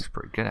days. I think it's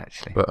pretty good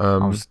actually. But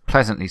I was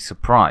pleasantly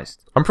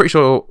surprised. I'm pretty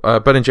sure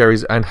Ben and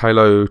Jerry's and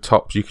Halo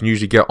Tops you can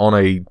usually get on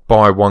a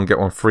buy one get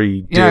one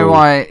free deal. You know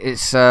why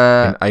it's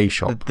in a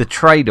shop? The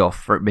trade-off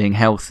for it being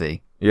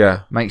healthy.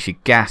 Yeah. Makes you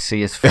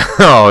gassy as fuck.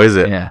 Oh, is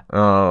it? Yeah.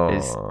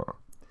 Oh.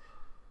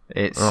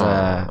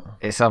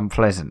 It's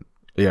unpleasant.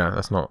 Yeah,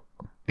 that's not.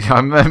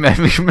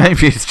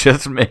 Maybe it's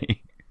just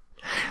me.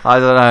 I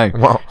don't know.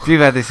 Well, if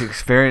you've had this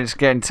experience,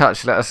 get in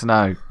touch. Let us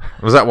know.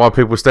 Was that why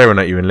people were staring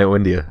at you in Little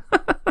India?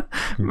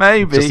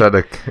 Maybe. Just had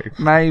a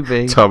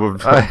tub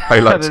of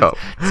Halo Top.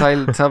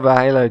 Tub of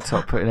Halo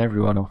Top, putting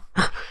everyone off.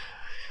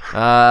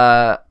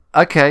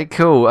 Okay,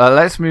 cool.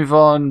 Let's move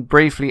on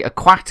briefly.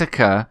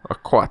 Aquatica.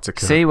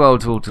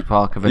 SeaWorld's water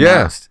park have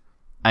announced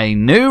a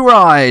new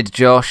ride,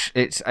 Josh.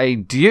 It's a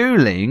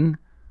dueling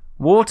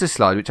water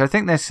slide, which I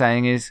think they're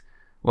saying is,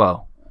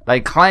 well,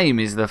 they claim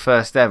is the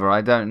first ever.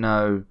 I don't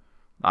know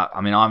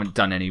I mean, I haven't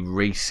done any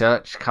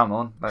research. Come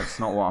on, that's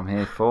not what I'm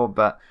here for.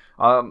 But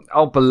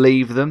I'll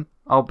believe them.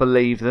 I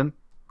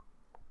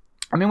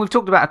mean, we've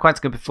talked about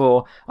Aquatica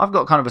before. I've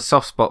got kind of a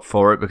soft spot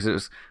for it because it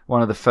was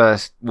one of the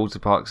first water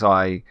parks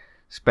I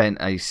spent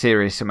a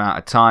serious amount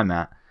of time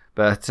at.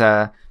 But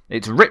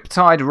it's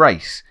Riptide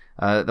Race.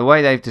 The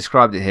way they've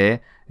described it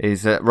here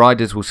is that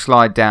riders will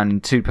slide down in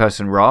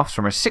two-person rafts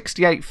from a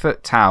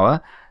 68-foot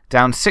tower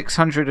down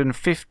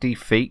 650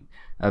 feet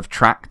of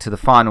track to the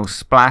final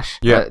splash.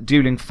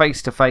 Dueling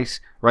face-to-face,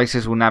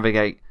 racers will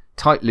navigate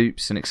tight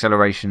loops and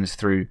accelerations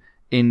through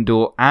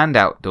indoor and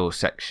outdoor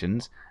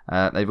sections.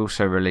 They've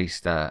also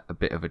released a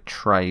bit of a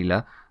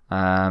trailer.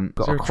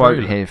 Got a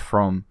quote here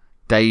from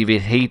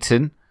David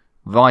Heaton,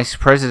 Vice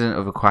President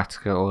of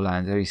Aquatica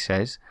Orlando. He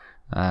says,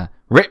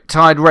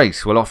 Riptide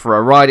Race will offer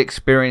a ride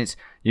experience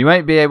you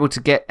won't be able to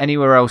get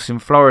anywhere else in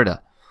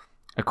Florida.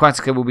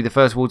 Aquatica will be the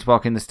first water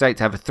park in the state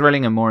to have a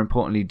thrilling and, more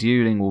importantly,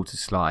 dueling water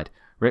slide.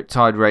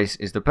 Riptide Race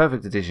is the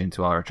perfect addition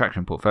to our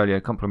attraction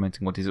portfolio,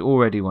 complementing what is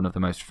already one of the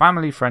most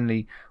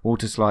family-friendly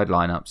water slide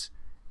lineups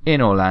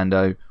in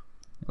Orlando.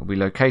 It will be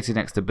located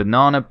next to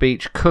Banana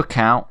Beach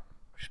Cookout,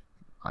 which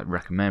I'd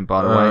recommend,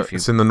 by the way, if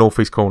it's in the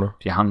northeast corner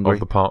you're hungry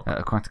of the park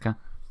at Aquatica,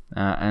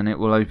 and it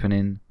will open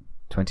in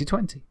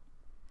 2020.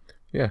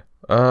 Yeah,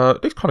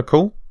 it looks kind of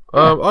cool.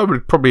 I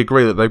would probably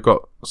agree that they've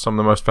got some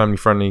of the most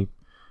family-friendly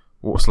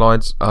water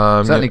slides.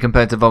 Certainly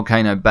compared to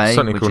Volcano Bay,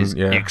 which is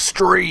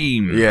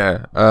extreme.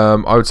 Yeah,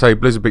 I would say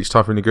Blizzard Beach,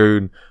 Typhoon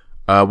Lagoon,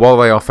 while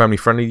they are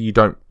family-friendly,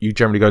 you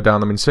generally go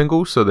down them in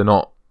singles, so they're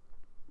not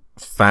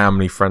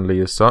family-friendly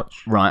as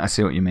such. Right, I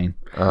see what you mean.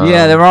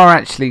 Yeah, there are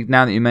actually,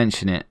 now that you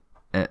mention it,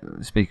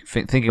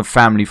 thinking of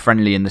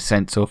family-friendly in the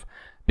sense of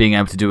being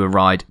able to do a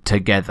ride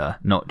together,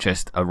 not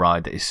just a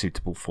ride that is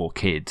suitable for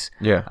kids.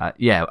 Yeah.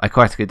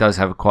 Aquatica does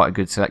have quite a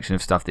good selection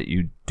of stuff that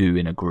you do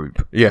in a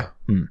group. Yeah.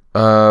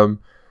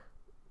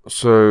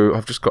 So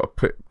I've just got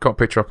a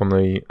picture up on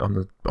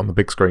the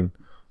big screen,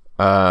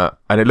 and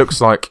it looks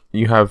like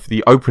you have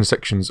the open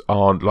sections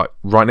are like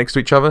right next to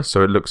each other.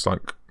 So it looks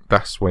like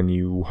that's when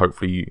you will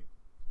hopefully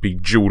be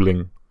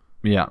dueling.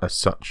 Yeah. As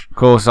such. Of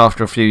course,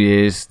 after a few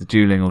years, the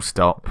dueling will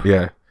stop.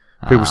 Yeah.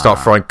 People start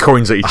throwing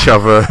coins at each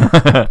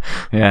other.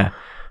 Yeah,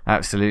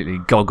 absolutely.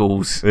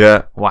 Goggles.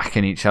 Yeah.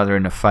 Whacking each other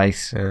in the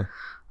face. Yeah.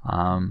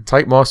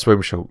 Take my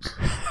swim shorts.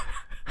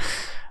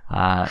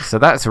 So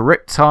that's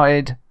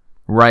Riptide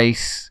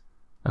Race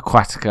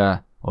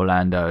Aquatica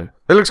Orlando.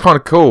 It looks kind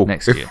of cool.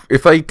 Next year.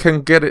 If they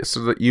can get it so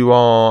that you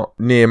are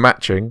near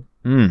matching,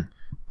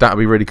 that'd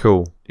be really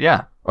cool.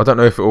 Yeah. I don't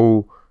know if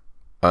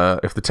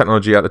if the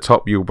technology at the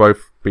top, you'll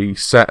both be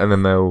set and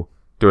then they'll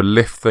do a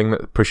lift thing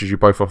that pushes you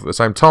both off at the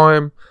same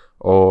time.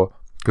 Or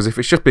because if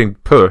it's just being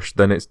pushed,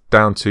 then it's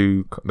down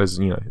to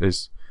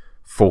there's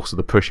force of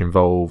the push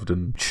involved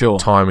and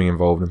timing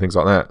involved and things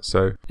like that.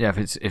 So yeah,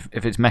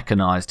 if it's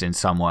mechanized in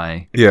some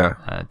way,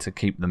 to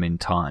keep them in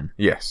time.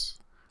 Yes.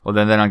 Well,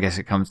 then I guess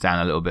it comes down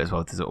a little bit as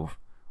well to sort of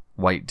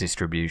weight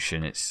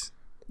distribution. It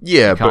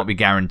can't be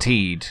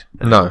guaranteed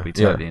that it will be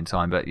totally in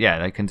time, but yeah,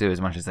 they can do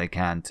as much as they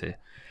can to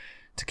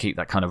keep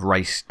that kind of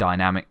race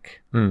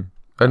dynamic. And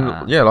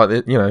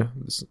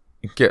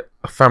get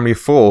a family of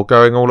 4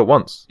 going all at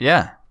once.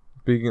 Yeah.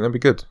 That'd be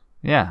good.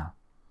 Yeah.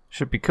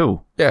 Should be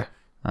cool. Yeah.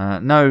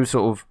 No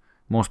sort of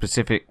more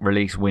specific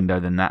release window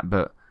than that,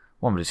 but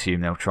one would assume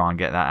they'll try and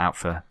get that out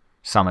for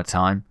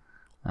summertime.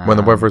 When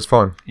the weather is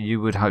fine. You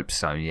would hope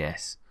so,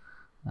 yes.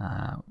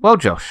 Well,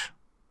 Josh,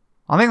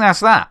 I think that's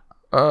that.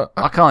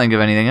 I can't think of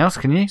anything else,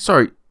 can you?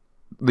 Sorry,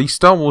 the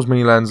Star Wars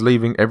Miniland's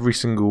leaving every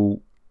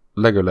single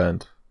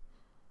Legoland.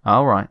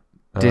 All right.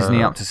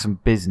 Disney up to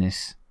some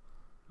business.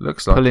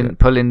 Looks like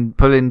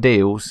pulling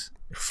deals.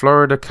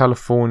 Florida,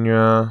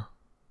 California.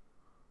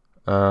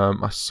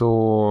 I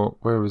saw,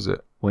 where was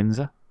it?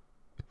 Windsor.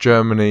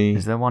 Germany.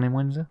 Is there one in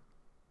Windsor?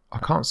 I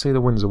can't see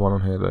the Windsor one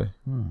on here though.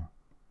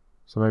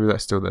 So maybe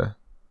that's still there.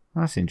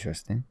 That's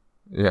interesting.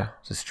 Yeah.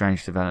 It's a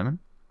strange development.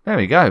 There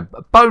we go.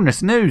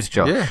 Bonus news,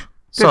 Josh. Yeah.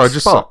 So I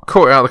just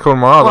caught it out of the corner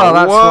of my eye. Well,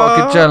 that's what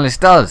a good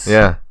journalist does.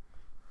 Yeah.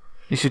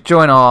 You should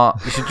join our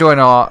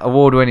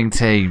award-winning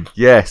team.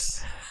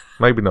 Yes.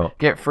 Maybe not.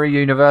 Get free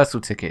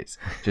Universal tickets,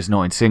 just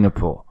not in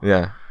Singapore.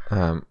 Yeah.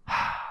 Well,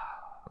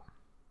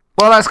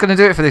 that's going to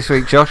do it for this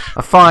week, Josh.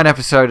 A fine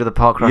episode of the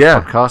Park Rush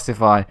podcast,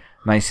 if I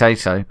may say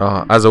so.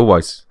 As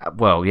always.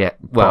 Well, yeah.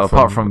 Well,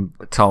 apart from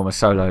Tom, a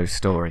solo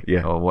story,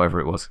 or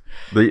whatever it was.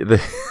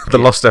 The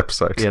lost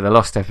episode. Yeah, the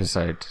lost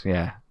episode.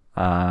 Yeah.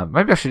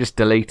 Maybe I should just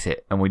delete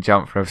it and we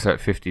jump from episode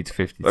 50 to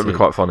 52. That'd be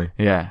quite funny.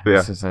 Yeah.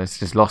 It's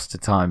just lost to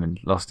time and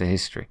lost to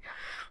history.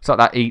 It's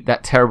like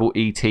that terrible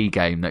E.T.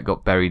 game that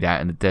got buried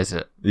out in the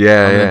desert.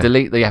 Yeah, I'm going to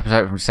delete the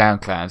episode from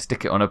SoundCloud and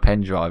stick it on a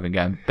pen drive and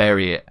go and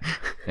bury it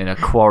in a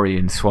quarry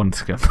in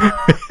Swanscombe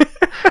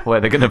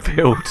where they're going to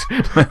build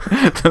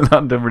the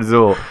London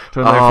Resort.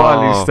 So when they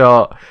finally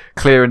start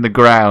clearing the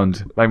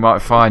ground, they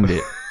might find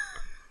it.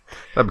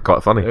 That'd be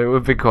quite funny. It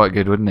would be quite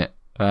good, wouldn't it?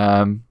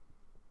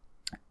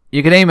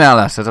 You can email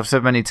us, as I've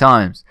said many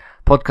times,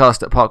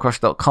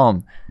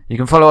 podcast@parkrush.com. You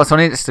can follow us on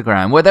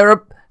Instagram, where there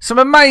are Some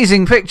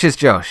amazing pictures,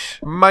 Josh,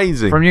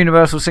 Amazing. from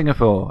Universal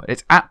Singapore.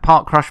 It's at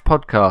Park Crush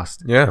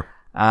Podcast. Yeah.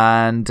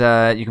 And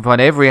you can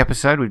find every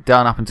episode we've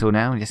done up until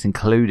now, just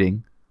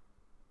including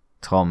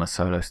Tom, a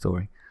solo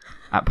story,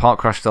 at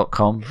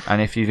parkcrush.com.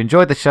 And if you've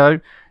enjoyed the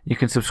show, you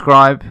can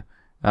subscribe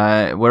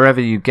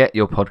wherever you get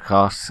your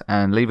podcasts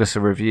and leave us a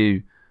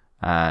review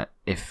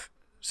if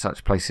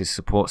such places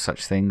support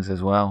such things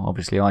as well.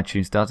 Obviously,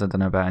 iTunes does. I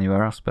don't know about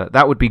anywhere else, but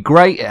that would be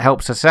great. It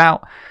helps us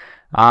out.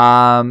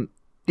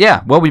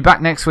 Yeah, we'll be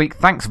back next week.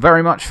 Thanks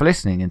very much for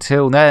listening.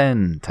 Until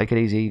then, take it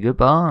easy.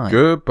 Goodbye.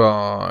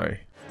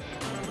 Goodbye.